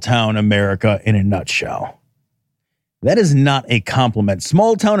small town America in a nutshell. That is not a compliment.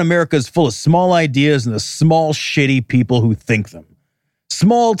 Small town America is full of small ideas and the small, shitty people who think them.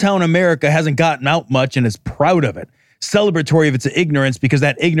 Small town America hasn't gotten out much and is proud of it, celebratory of its ignorance because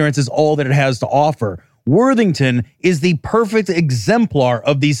that ignorance is all that it has to offer. Worthington is the perfect exemplar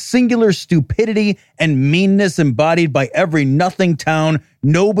of the singular stupidity and meanness embodied by every nothing town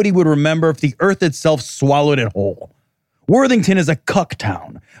nobody would remember if the earth itself swallowed it whole. Worthington is a cuck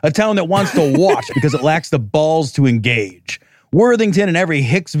town, a town that wants to watch because it lacks the balls to engage. Worthington and every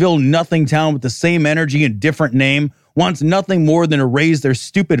Hicksville nothing town with the same energy and different name wants nothing more than to raise their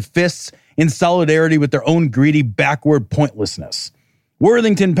stupid fists in solidarity with their own greedy backward pointlessness.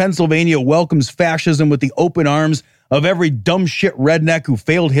 Worthington, Pennsylvania welcomes fascism with the open arms of every dumb shit redneck who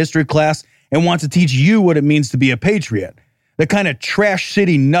failed history class and wants to teach you what it means to be a patriot. The kind of trash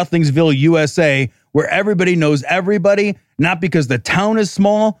city Nothingsville, USA, where everybody knows everybody, not because the town is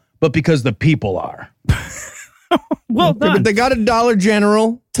small, but because the people are. Well done. But they got a Dollar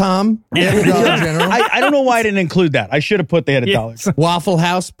General, Tom. They have a Dollar General. I don't know why I didn't include that. I should have put they had a dollar. Waffle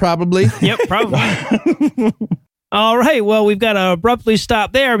House, probably. Yep, probably. All right. Well, we've got to abruptly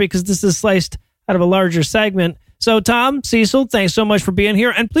stop there because this is sliced out of a larger segment. So, Tom, Cecil, thanks so much for being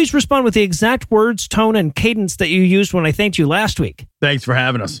here. And please respond with the exact words, tone, and cadence that you used when I thanked you last week. Thanks for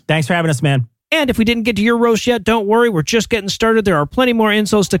having us. Thanks for having us, man. And if we didn't get to your roast yet, don't worry. We're just getting started. There are plenty more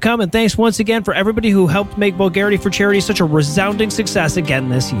insults to come. And thanks once again for everybody who helped make Vulgarity for Charity such a resounding success again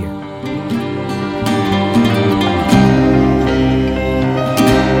this year.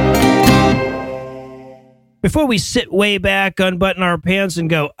 Before we sit way back, unbutton our pants, and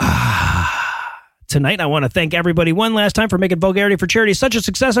go, tonight, I want to thank everybody one last time for making Vulgarity for Charity such a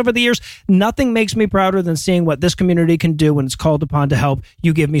success over the years. Nothing makes me prouder than seeing what this community can do when it's called upon to help.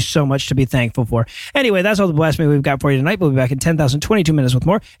 You give me so much to be thankful for. Anyway, that's all the blasphemy we've got for you tonight. We'll be back in 10,022 minutes with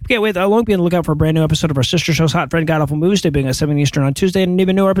more. If you can't wait that long, be on the lookout for a brand new episode of our sister show's Hot Friend God Awful Movies, debuting at 7 Eastern on Tuesday, and an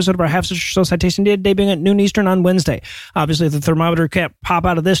even newer episode of our half-sister show Citation Data, debuting at noon Eastern on Wednesday. Obviously, the thermometer can't pop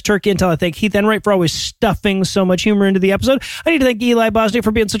out of this turkey until I thank Heath Enright for always stuffing so much humor into the episode. I need to thank Eli Bosniak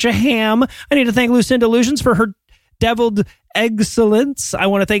for being such a ham. I need to thank Lucinda Illusions for her deviled excellence. I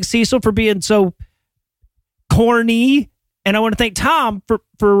want to thank Cecil for being so corny, and I want to thank Tom for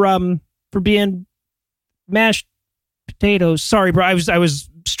being mashed potatoes. Sorry, bro. I was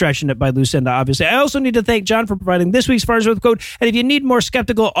stretching it by Lucinda, obviously. I also need to thank John for providing this week's Farnsworth quote. And if you need more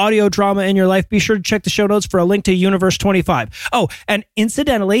skeptical audio drama in your life, be sure to check the show notes for a link to Universe 25. Oh, and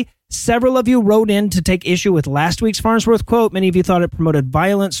incidentally, several of you wrote in to take issue with last week's Farnsworth quote. Many of you thought it promoted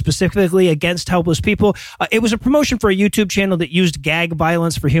violence, specifically against helpless people. It was a promotion for a YouTube channel that used gag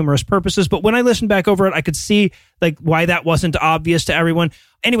violence for humorous purposes. But when I listened back over it, I could see why that wasn't obvious to everyone.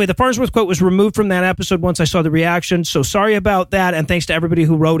 Anyway, the Farnsworth quote was removed from that episode once I saw the reaction. So sorry about that. And thanks to everybody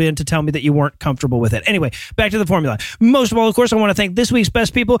who wrote in to tell me that you weren't comfortable with it. Anyway, back to the formula. Most of all, of course, I want to thank this week's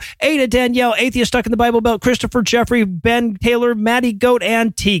best people: Ada, Danielle, Atheist Stuck in the Bible Belt, Christopher, Jeffrey, Ben, Taylor, Maddie, Goat,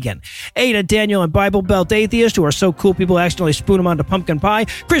 and Tegan. Ada, Daniel, and Bible Belt Atheist, who are so cool people accidentally spoon them onto pumpkin pie.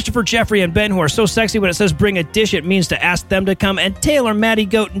 Christopher, Jeffrey, and Ben, who are so sexy when it says bring a dish, it means to ask them to come. And Taylor, Maddie,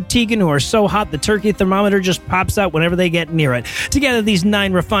 Goat, and Tegan, who are so hot the turkey thermometer just pops out whenever they get near it. Together, these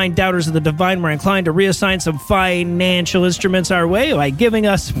 9 refined doubters of the divine were inclined to reassign some financial instruments our way by giving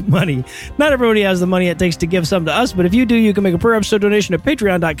us money. Not everybody has the money it takes to give some to us, but if you do, you can make a per episode donation at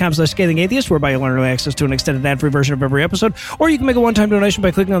patreon.com/scathingatheist, whereby you'll earn access to an extended ad-free version of every episode, or you can make a one-time donation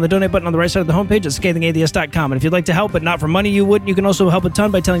by clicking on the donate button on the right side of the homepage at scathingatheist.com. And if you'd like to help, but not for money, you wouldn't, you can also help a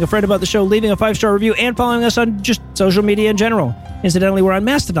ton by telling a friend about the show, leaving a 5-star review, and following us on just social media in general. Incidentally, we're on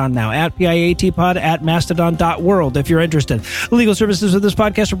Mastodon now, at PIATpod, at mastodon.world, if you're interested. Legal services of this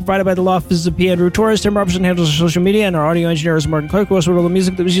podcast are provided by the law offices of P. Andrew Torres. Tim Robertson handles our social media, and our audio engineer is Martin Clark, who also wrote all the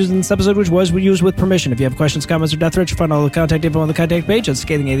music that was used in this episode, which was used with permission. If you have questions, comments, or death threats, you find all the contact info on the contact page at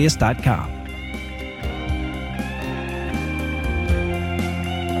scathingatheist.com.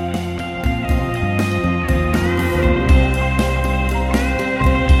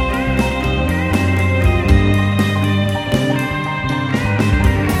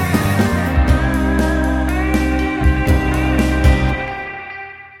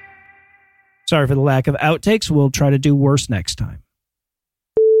 Sorry for the lack of outtakes. We'll try to do worse next time.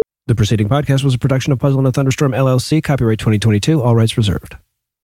 The preceding podcast was a production of Puzzle and a Thunderstorm LLC, copyright 2022, all rights reserved.